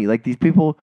corny. Like, these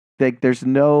people, like, there's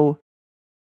no...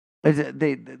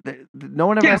 no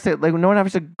one ever has to, like, no one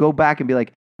has to go back and be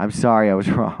like, I'm sorry, I was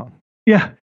wrong.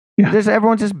 Yeah.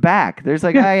 Everyone's just back. There's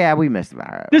like, oh yeah, we missed it.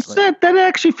 That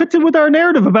actually fits in with our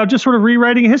narrative about just sort of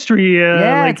rewriting history.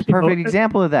 It's a perfect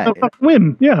example of that.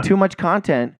 Whim. Yeah. Too much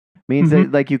content means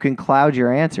that like you can cloud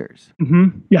your answers.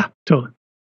 Mm-hmm. Yeah, totally.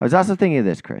 I was also thinking of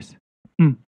this, Chris.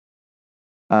 Mm.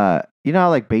 You know how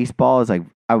like baseball is like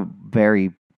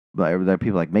there are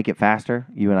people like make it faster,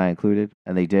 you and I included,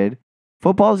 and they did.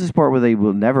 Football is a sport where they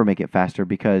will never make it faster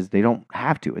because they don't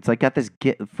have to. It's like got this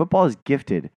football is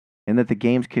gifted in that the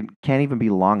games can't even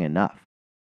be long enough.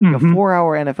 Like a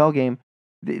 4-hour NFL game,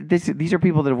 these are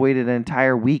people that have waited an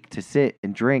entire week to sit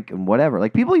and drink and whatever.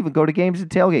 Like people even go to games and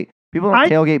tailgate. People don't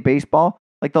tailgate baseball.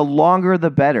 Like the longer the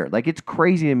better. Like it's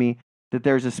crazy to me that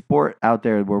there's a sport out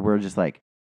there where we're just like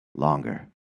longer.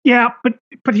 Yeah, but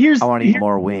I want to eat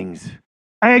more wings.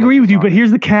 I agree with you, but here's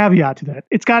the caveat to that.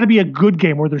 It's got to be a good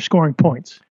game where they're scoring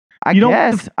points. I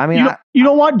guess. I mean, you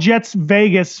don't want Jets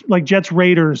Vegas, like Jets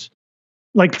Raiders,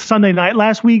 like Sunday night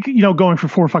last week, going for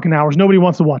 4 fucking hours. Nobody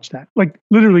wants to watch that. Like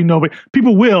literally nobody.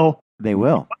 People will. They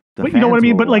will. But you know what I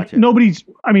mean? But like nobody's,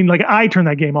 like I turn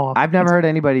that game off. I've never heard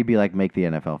anybody be like, make the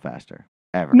NFL faster.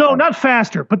 Ever. No, not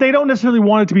faster, but they don't necessarily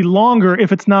want it to be longer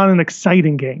if it's not an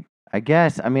exciting game. I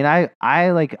guess. I mean, I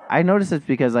notice this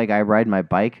because like I ride my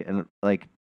bike and like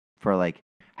for like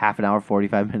half an hour,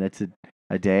 45 minutes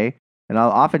a day, and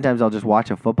oftentimes I'll just watch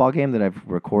a football game that I've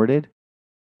recorded,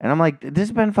 and I'm like, I've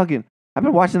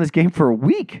been watching this game for a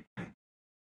week.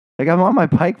 Like I'm on my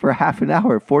bike for half an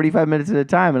hour, 45 minutes at a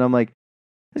time, and I'm like,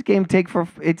 this game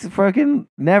it's fucking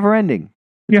never ending.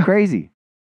 It's crazy.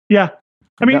 Yeah,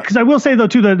 I mean, because I will say though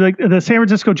too, the San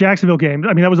Francisco Jacksonville game,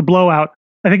 I mean that was a blowout.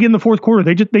 I think in the fourth quarter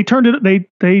they turned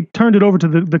it over to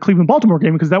the Cleveland Baltimore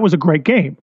game because that was a great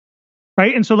game,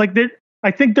 right? And so like I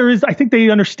think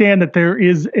they understand that there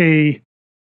is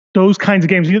those kinds of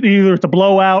games, either it's a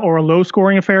blowout or a low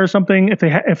scoring affair or something. If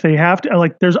they have to,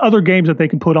 like there's other games that they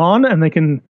can put on and they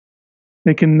can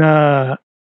that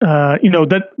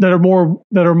are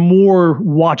more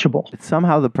watchable. It's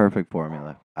somehow the perfect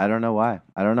formula. I don't know why.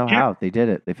 I don't know how they did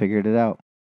it. They figured it out.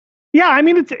 Yeah, I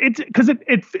mean it's because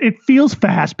it feels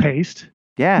fast paced.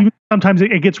 Yeah. Even sometimes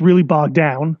it gets really bogged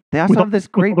down. They also have this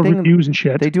great thing. Reviews and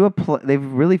shit. They do they've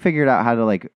really figured out how to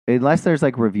like, unless there's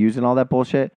like reviews and all that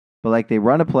bullshit, but like they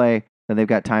run a play, then they've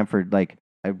got time for like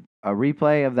a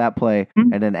replay of that play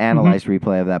and an analyzed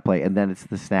replay of that play, and then it's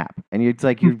the snap. And it's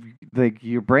like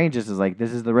your brain just is like,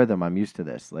 this is the rhythm. I'm used to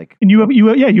this. Like, and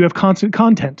you have constant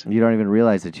content. You don't even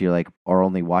realize that you're like are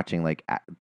only watching like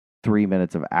 3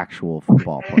 minutes of actual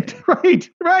football play.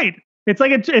 Right. It's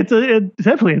like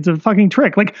definitely it's a fucking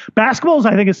trick. Like basketballs,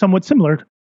 I think is somewhat similar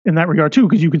in that regard too,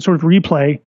 because you can sort of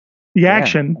replay the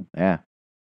action. Yeah.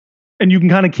 And you can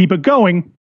kind of keep it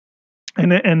going.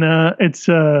 and it's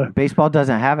Baseball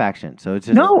doesn't have action, so it's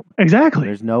just no, exactly.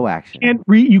 there's no action.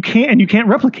 You can't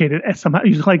replicate it somehow.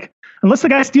 You just like unless the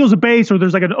guy steals a base or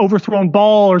there's like an overthrown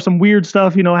ball or some weird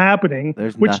stuff happening,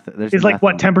 There's which nothing. There's is like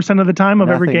what nothing. 10% of the time of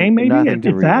every game, maybe. Nothing to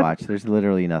if that. rewatch. There's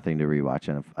literally nothing to rewatch,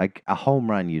 and like a home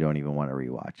run, you don't even want to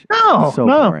rewatch. No, It's so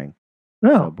no, boring.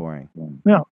 no, So boring.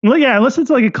 no. Well, yeah, unless it's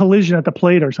like a collision at the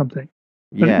plate or something.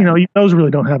 But Yeah, those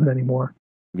really don't happen anymore.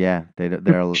 yeah. They're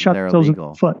Shut they're those in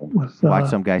illegal. the foot with, Watch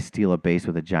some guy steal a base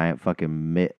with a giant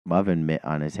fucking oven mitt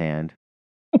on his hand.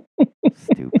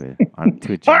 Stupid. All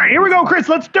right, here we go, Chris.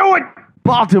 Let's do it.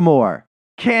 Baltimore,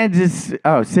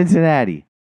 Cincinnati.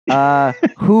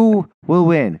 Who will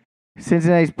win?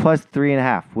 Cincinnati's plus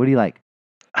 3.5. What do you like?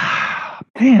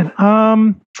 Man,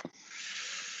 I'm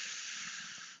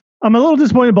a little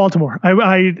disappointed in Baltimore.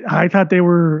 I thought they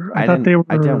were. I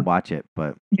didn't watch it,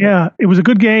 but yeah, it was a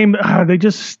good game. They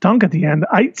just stunk at the end.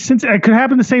 Since it could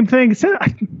happen the same thing.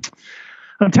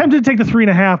 I'm tempted to take the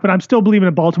 3.5, but I'm still believing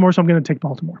in Baltimore, so I'm going to take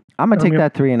Baltimore. I'm gonna take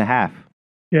that 3.5.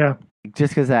 Yeah,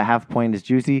 just because that half point is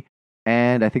juicy,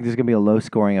 and I think there's gonna be a low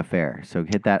scoring affair. So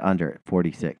hit that under at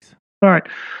 46. All right,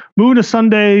 moving to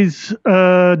Sundays.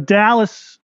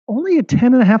 Dallas only a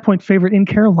 10.5 point favorite in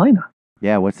Carolina.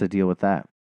 Yeah, what's the deal with that?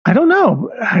 I don't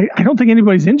know. I don't think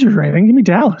anybody's injured or anything. Give me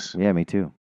Dallas. Yeah, me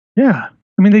too. Yeah.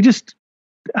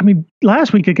 I mean,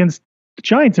 last week against the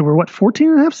Giants, they were what,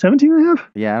 14.5, 17.5?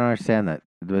 Yeah, I don't understand that.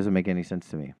 It doesn't make any sense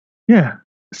to me. Yeah,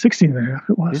 16.5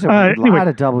 it was. There's a lot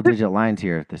of double-digit lines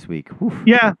here this week. Oof.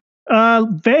 Yeah.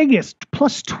 Vegas,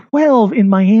 plus 12 in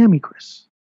Miami, Chris.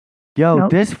 Yo,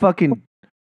 this fucking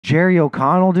Jerry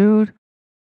O'Connell, dude,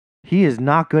 he is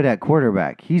not good at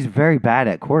quarterback. He's very bad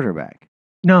at quarterback.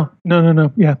 No.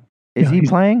 Yeah. Is he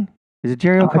playing? Is it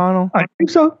Jerry O'Connell? I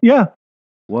think so. Yeah.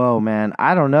 Whoa, man.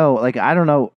 I don't know. I don't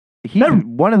know. He's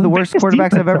one of the worst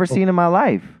quarterbacks I've ever seen in my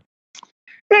life.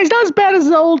 Yeah, he's not as bad as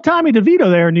old Tommy DeVito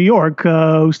there in New York,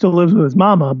 who still lives with his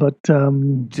mama. But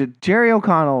Jerry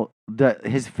O'Connell,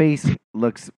 his face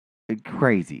looks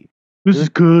crazy. This is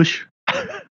Kush.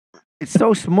 It's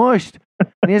so smushed.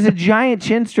 And he has a giant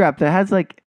chin strap that has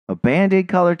like a Band-Aid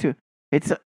color to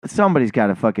it. Somebody's got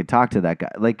to fucking talk to that guy.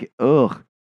 Like, ugh.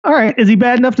 All right. Is he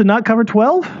bad enough to not cover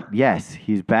 12? Yes,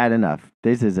 he's bad enough.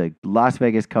 This is a Las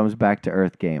Vegas comes back to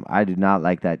earth game. I do not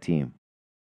like that team.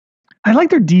 I like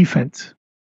their defense.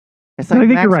 It's like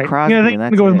Max you're right. Crosby, I think and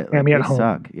that's go with it. Miami at they home.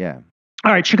 suck. Yeah.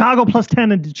 All right. Chicago plus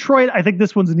 10 in Detroit. I think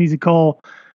this one's an easy call.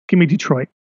 Give me Detroit.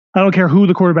 I don't care who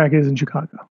the quarterback is in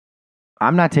Chicago.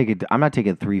 I'm not taking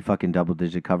 3 fucking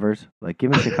double-digit covers. Like,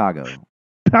 give me Chicago.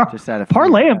 Just out of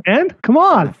parlay him, man. Come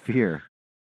on. Out of fear.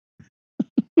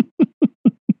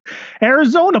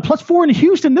 Arizona plus 4 in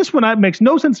Houston. This one makes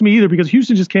no sense to me either because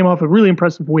Houston just came off a really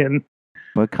impressive win.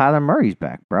 But Kyler Murray's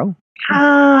back, bro.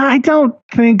 I don't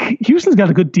think Houston's got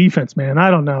a good defense, man. I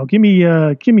don't know. Give me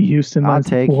Houston. I'll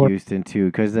take Houston too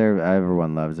because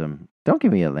everyone loves them. Don't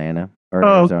give me Atlanta or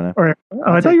Arizona.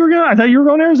 I thought you were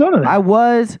going Arizona. Then. I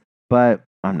was, but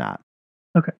I'm not.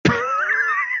 Okay.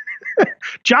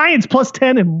 Giants plus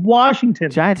 10 in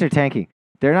Washington. Giants are tanking.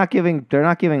 They're not giving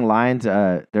lines.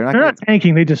 They're not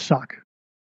tanking. They just suck.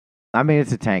 I mean,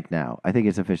 it's a tank now. I think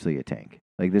it's officially a tank.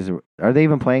 Like are they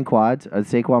even playing quads?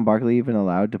 Is Saquon Barkley even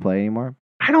allowed to play anymore?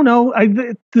 I don't know.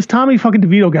 This Tommy fucking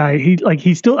DeVito guy.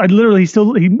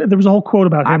 There was a whole quote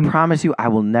about him. I promise you, I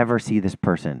will never see this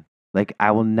person. Like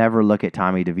I will never look at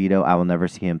Tommy DeVito. I will never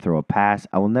see him throw a pass.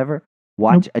 I will never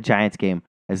watch a Giants game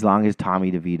as long as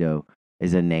Tommy DeVito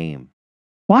is a name.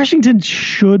 Washington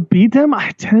should beat them.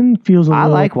 10 feels a little... I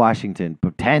like Washington,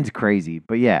 but 10's crazy.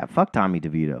 But yeah, fuck Tommy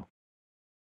DeVito.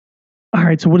 All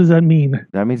right, so what does that mean?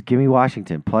 That means give me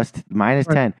Washington minus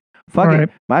 10. Fuck it.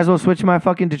 Might as well switch my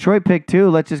fucking Detroit pick too.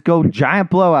 Let's just go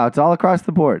giant blowouts all across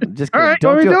the board. Just all right,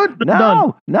 don't do it.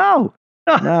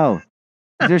 No.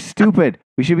 They're stupid.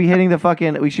 We should be hitting the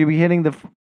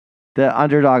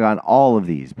underdog on all of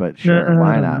these, but sure,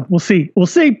 why not? We'll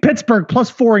see. Pittsburgh plus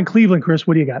 4 in Cleveland, Chris.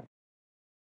 What do you got?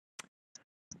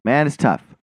 Man, it's tough.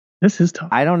 This is tough.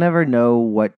 I don't ever know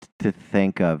what to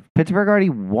think of. Pittsburgh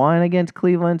already won against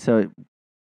Cleveland, so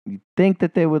you think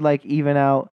that they would like even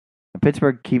out. And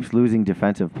Pittsburgh keeps losing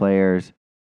defensive players.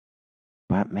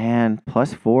 But man,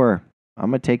 plus 4.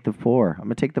 I'm going to take the 4. I'm going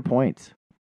to take the points.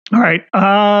 All right.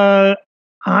 I'm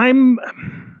not.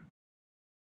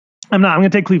 I'm going to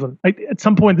take Cleveland. At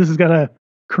some point, this has got to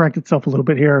correct itself a little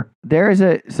bit here.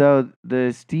 So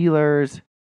the Steelers...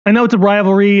 I know it's a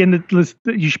rivalry, and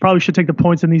you probably should take the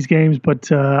points in these games, but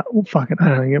fuck it. I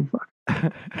don't give a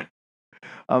fuck.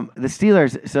 The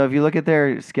Steelers, so if you look at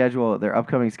their schedule, their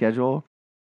upcoming schedule,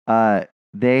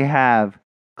 they have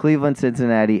Cleveland,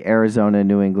 Cincinnati, Arizona,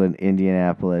 New England,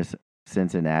 Indianapolis,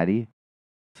 Cincinnati.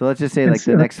 So let's just say like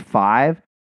the next 5,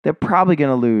 they're probably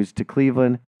going to lose to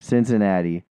Cleveland,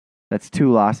 Cincinnati. That's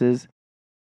 2 losses.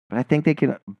 But I think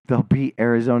they'll beat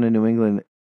Arizona, New England,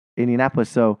 Indianapolis.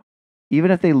 So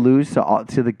even if they lose to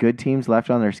the good teams left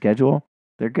on their schedule,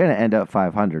 they're going to end up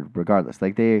 500 regardless.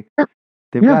 Like they've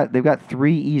got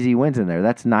 3 easy wins in there.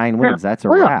 That's 9 wins. That's a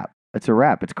wrap. That's a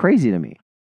wrap. It's crazy to me.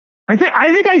 I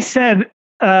think I said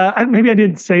maybe I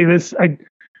didn't say this.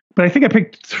 But I think I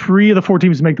picked 3 of the 4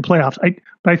 teams to make the playoffs.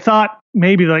 But I thought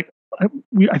maybe like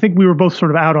I think we were both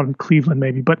sort of out on Cleveland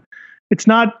maybe, but it's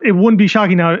not. It wouldn't be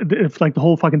shocking now if like the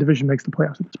whole fucking division makes the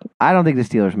playoffs at this point. I don't think the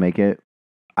Steelers make it.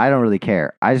 I don't really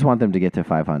care. I just want them to get to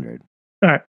 500. All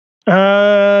right.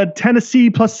 Tennessee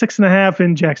plus 6.5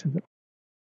 in Jacksonville.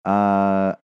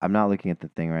 I'm not looking at the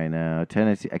thing right now.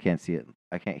 Tennessee, I can't see it.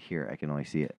 I can't hear it. I can only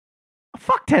see it.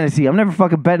 Fuck Tennessee. I'm never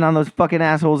fucking betting on those fucking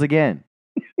assholes again.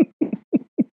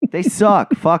 They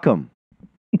suck. Fuck them.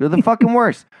 They're the fucking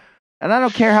worst. And I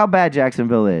don't care how bad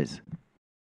Jacksonville is.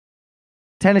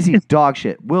 Tennessee's dog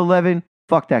shit. Will Levin,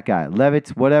 fuck that guy. Levitz,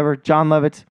 whatever. John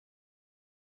Levitz.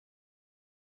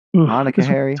 Monica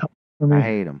Harry. I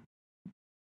hate him.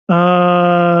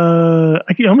 I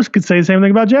almost could say the same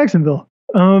thing about Jacksonville.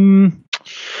 I'll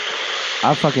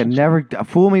fucking never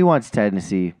fool me once,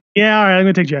 Tennessee. Yeah, all right. I'm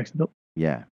gonna take Jacksonville.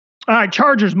 Yeah. All right.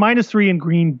 Chargers -3 in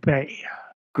Green Bay.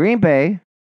 Green Bay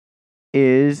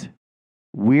is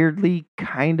weirdly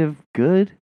kind of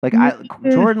good. Like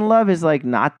Jordan Love is like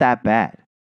not that bad.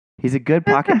 He's a good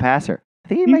pocket passer. I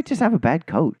think he might just have a bad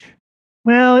coach.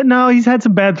 Well, no, he's had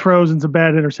some bad throws and some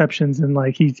bad interceptions, and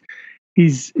like he's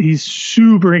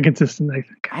super inconsistent. I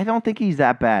think. I don't think he's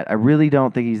that bad. I really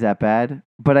don't think he's that bad.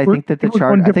 But I think that the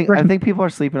Chargers. I think people are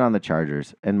sleeping on the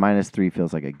Chargers, and -3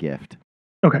 feels like a gift.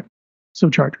 Okay, so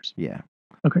Chargers. Yeah.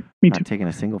 Okay, me too. Not taking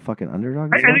a single fucking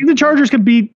underdog. I think the Chargers can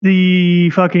beat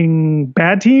the fucking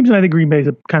bad teams, and I think Green Bay is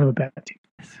kind of a bad team.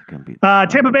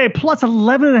 Tampa Bay plus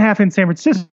 11.5 in San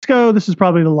Francisco. This is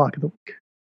probably the lock of the week.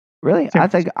 Really? I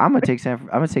think I'm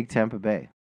gonna take Tampa Bay.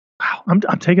 Wow, I'm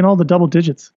taking all the double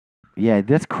digits. Yeah,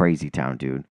 that's crazy town,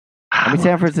 dude. I mean,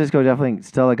 San Francisco definitely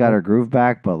still got her groove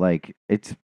back, but like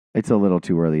it's a little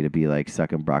too early to be like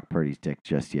sucking Brock Purdy's dick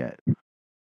just yet.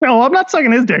 No, I'm not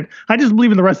sucking his dick. I just believe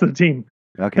in the rest of the team.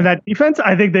 Okay. And that defense,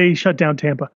 I think they shut down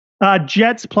Tampa.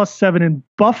 Jets +7 in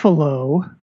Buffalo,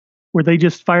 where they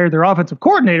just fired their offensive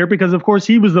coordinator because, of course,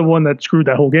 he was the one that screwed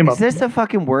that whole game up. Is this the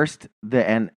fucking worst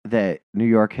that New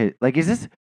York hit? Like,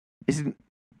 New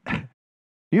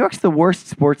York's the worst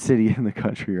sports city in the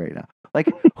country right now. Like,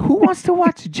 who wants to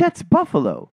watch Jets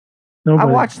Buffalo? Nobody.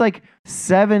 I watched like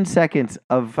 7 seconds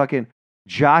of fucking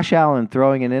Josh Allen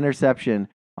throwing an interception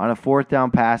on a 4th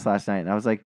down pass last night, and I was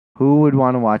like, who would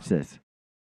want to watch this?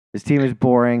 This team is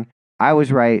boring. I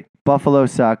was right. Buffalo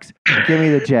sucks. Give me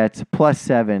the Jets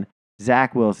 +7.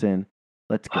 Zach Wilson.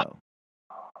 Let's go.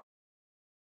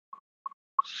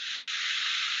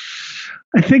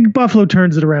 I think Buffalo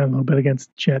turns it around a little bit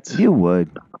against Jets. You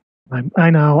would. I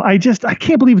know. I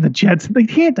can't believe the Jets. They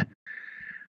can't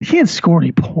score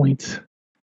any points.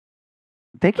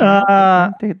 They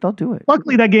can't. They'll do it.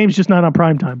 Luckily, that game's just not on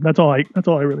prime time. That's all I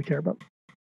really care about.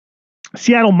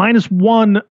 Seattle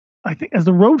 -1. I think as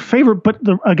the road favorite, but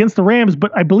against the Rams.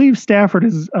 But I believe Stafford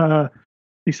is.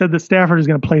 They said that Stafford is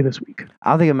going to play this week.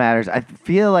 I don't think it matters. I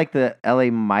feel like the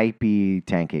LA might be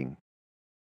tanking.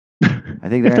 I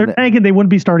think if they're tanking, they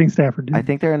wouldn't be starting Stafford. Dude. I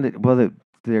think they're in the. Well,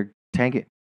 they're tanking.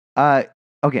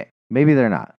 Okay, maybe they're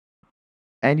not.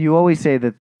 And you always say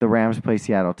that the Rams play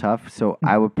Seattle tough, so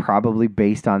I would probably,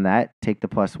 based on that, take the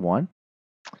 +1.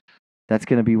 That's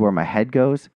going to be where my head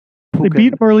goes. They beat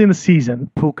them early in the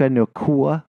season. Puka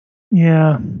Nacua.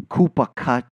 Yeah. Koopa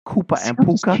and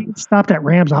Puka. Stop that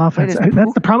Rams offense.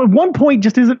 That's the problem. 1 point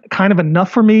just isn't kind of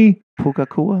enough for me. Puka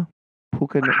Kua?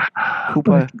 Koopa.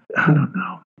 I don't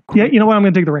know. Yeah, you know what? I'm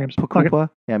going to take the Rams. Koopa?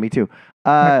 Yeah, me too.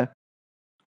 Last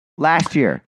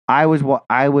year, I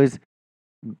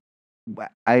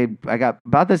got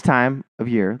about this time of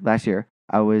year last year.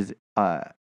 I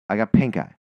got pink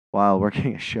eye while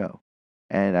working a show,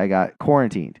 and I got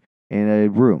quarantined in a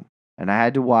room, and I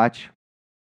had to watch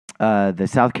the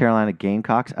South Carolina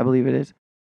Gamecocks, I believe it is,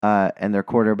 and their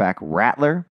quarterback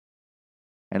Rattler.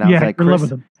 And I was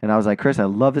like, Chris, I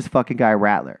love this fucking guy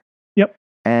Rattler. Yep.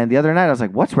 And the other night I was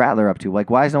like, what's Rattler up to?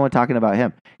 Like, why is no one talking about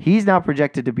him? He's now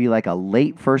projected to be like a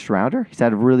late first rounder. He's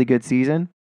had a really good season.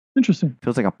 Interesting.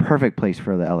 Feels like a perfect place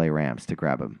for the LA Rams to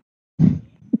grab him.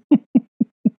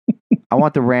 I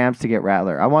want the Rams to get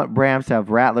Rattler. I want Rams to have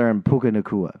Rattler and Puka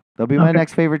Nacua. They'll be my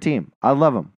next favorite team. I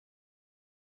love them.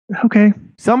 Okay.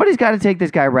 Somebody's got to take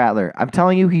this guy Rattler. I'm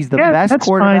telling you, he's the Yeah, best that's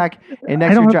quarterback in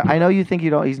next don't year's have- draft. I know you think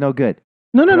he's no good.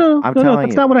 No. I'm telling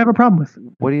That's you. not what I have a problem with.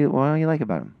 What don't you like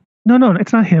about him? No,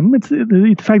 it's not him. It's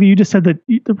the fact that you just said that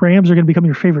the Rams are going to become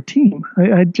your favorite team.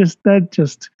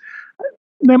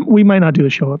 Then we might not do the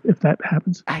show if that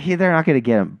happens. They're not going to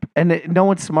get him, and no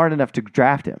one's smart enough to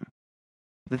draft him.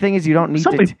 The thing is, you don't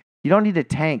need to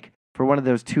tank for one of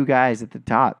those two guys at the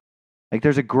top. Like,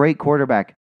 there's a great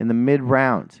quarterback in the mid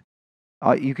rounds.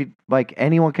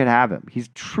 Anyone could have him. He's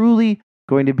truly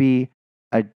going to be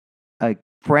a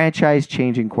franchise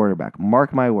changing quarterback.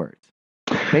 Mark my words.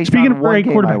 Speaking of great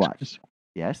quarterbacks,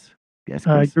 yes,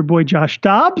 your boy Josh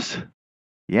Dobbs.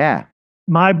 Yeah.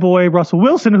 My boy Russell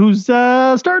Wilson, who's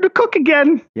starting to cook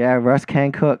again. Yeah, Russ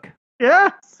can cook.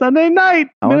 Yeah, Sunday night,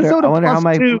 Minnesota. I wonder how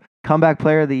my +2. comeback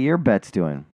player of the year bet's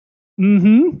doing.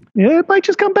 Mm-hmm. Yeah, it might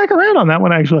just come back around on that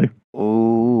one, actually.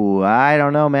 Oh, I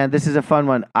don't know, man. This is a fun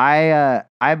one.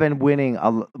 I've been winning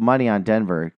money on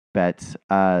Denver bets.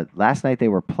 Last night they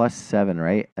were +7,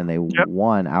 right? And they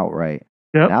won outright.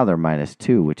 Yep. Now they're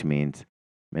 -2, which means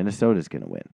Minnesota's going to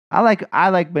win. I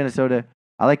like Minnesota.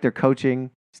 I like their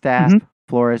coaching staff,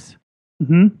 Flores.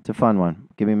 Mm-hmm. It's a fun one.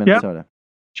 Give me Minnesota. Yep.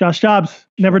 Josh Dobbs.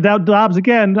 Never doubt Dobbs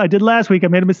again. I did last week. I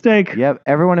made a mistake. Yep.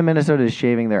 Everyone in Minnesota is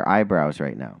shaving their eyebrows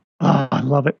right now. Oh, I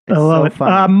love it. It's I love it.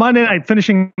 funny. Monday night,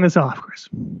 finishing this off, Chris.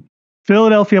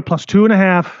 Philadelphia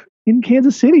 +2.5 in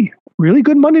Kansas City. Really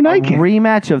good Monday night game.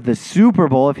 Rematch of the Super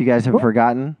Bowl, if you guys have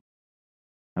forgotten.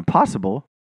 And possible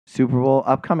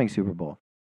upcoming Super Bowl.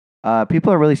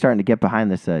 People are really starting to get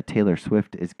behind this. Taylor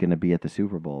Swift is going to be at the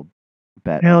Super Bowl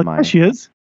bet. Hell, yeah, she is.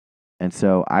 And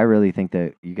so I really think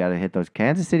that you got to hit those.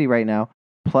 Kansas City right now,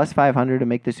 +500 to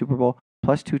make the Super Bowl,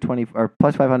 +220 or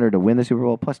 +500 to win the Super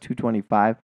Bowl,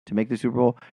 +225 to make the Super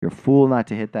Bowl. You're a fool not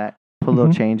to hit that. Put a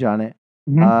little change on it.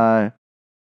 Mm-hmm.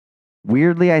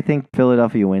 Weirdly, I think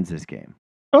Philadelphia wins this game.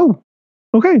 Oh,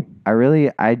 okay.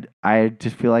 I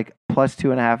just feel like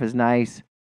 +2.5 is nice,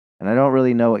 and I don't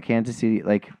really know what Kansas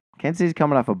City's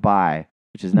coming off a bye,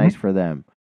 which is nice for them.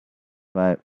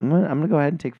 But I'm gonna go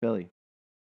ahead and take Philly.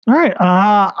 All right.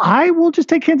 I will just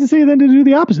take Kansas City then to do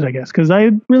the opposite, I guess, because I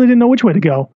really didn't know which way to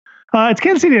go. It's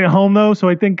Kansas City at home though, so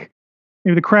I think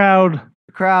maybe the crowd,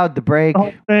 the break, the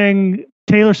whole thing.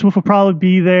 Taylor Swift will probably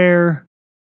be there.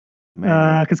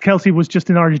 Because Kelsey was just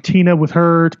in Argentina with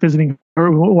her, visiting her,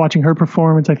 watching her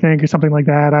performance, I think, or something like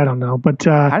that. I don't know. But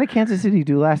how did Kansas City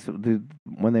do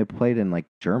when they played in like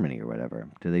Germany or whatever?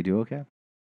 Did they do okay?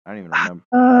 I don't even remember.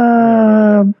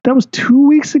 That was 2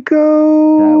 weeks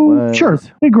ago. Sure,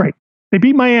 they're great. They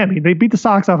beat Miami. They beat the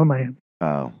socks off of Miami.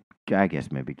 Oh, I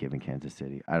guess maybe giving Kansas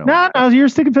City. I don't. No, you're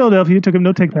sticking Philadelphia. You took him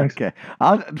no takebacks. Okay,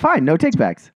 fine, no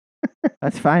takebacks.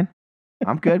 That's fine.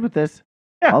 I'm good with this.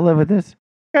 Yeah. I'll live with this.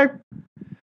 Okay.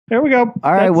 There we go.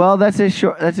 All right. Well, that's a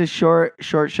short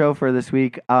show for this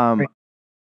week. Great.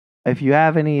 If you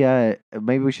have any,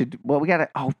 maybe we should. Well, we gotta.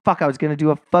 Oh fuck! I was gonna do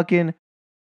a fucking.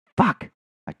 Fuck!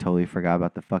 I totally forgot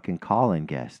about the fucking call-in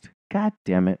guest. God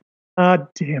damn it!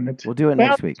 Damn it! We'll do it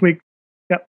next week.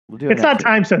 Yep. We'll do it. It's not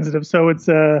time sensitive, so it's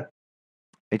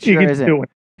It sure isn't.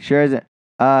 Sure isn't.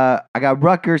 I got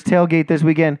Rutgers tailgate this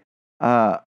weekend.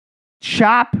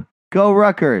 Chop, go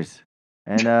Rutgers,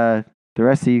 and the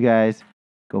rest of you guys,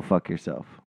 go fuck yourself.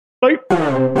 Bye.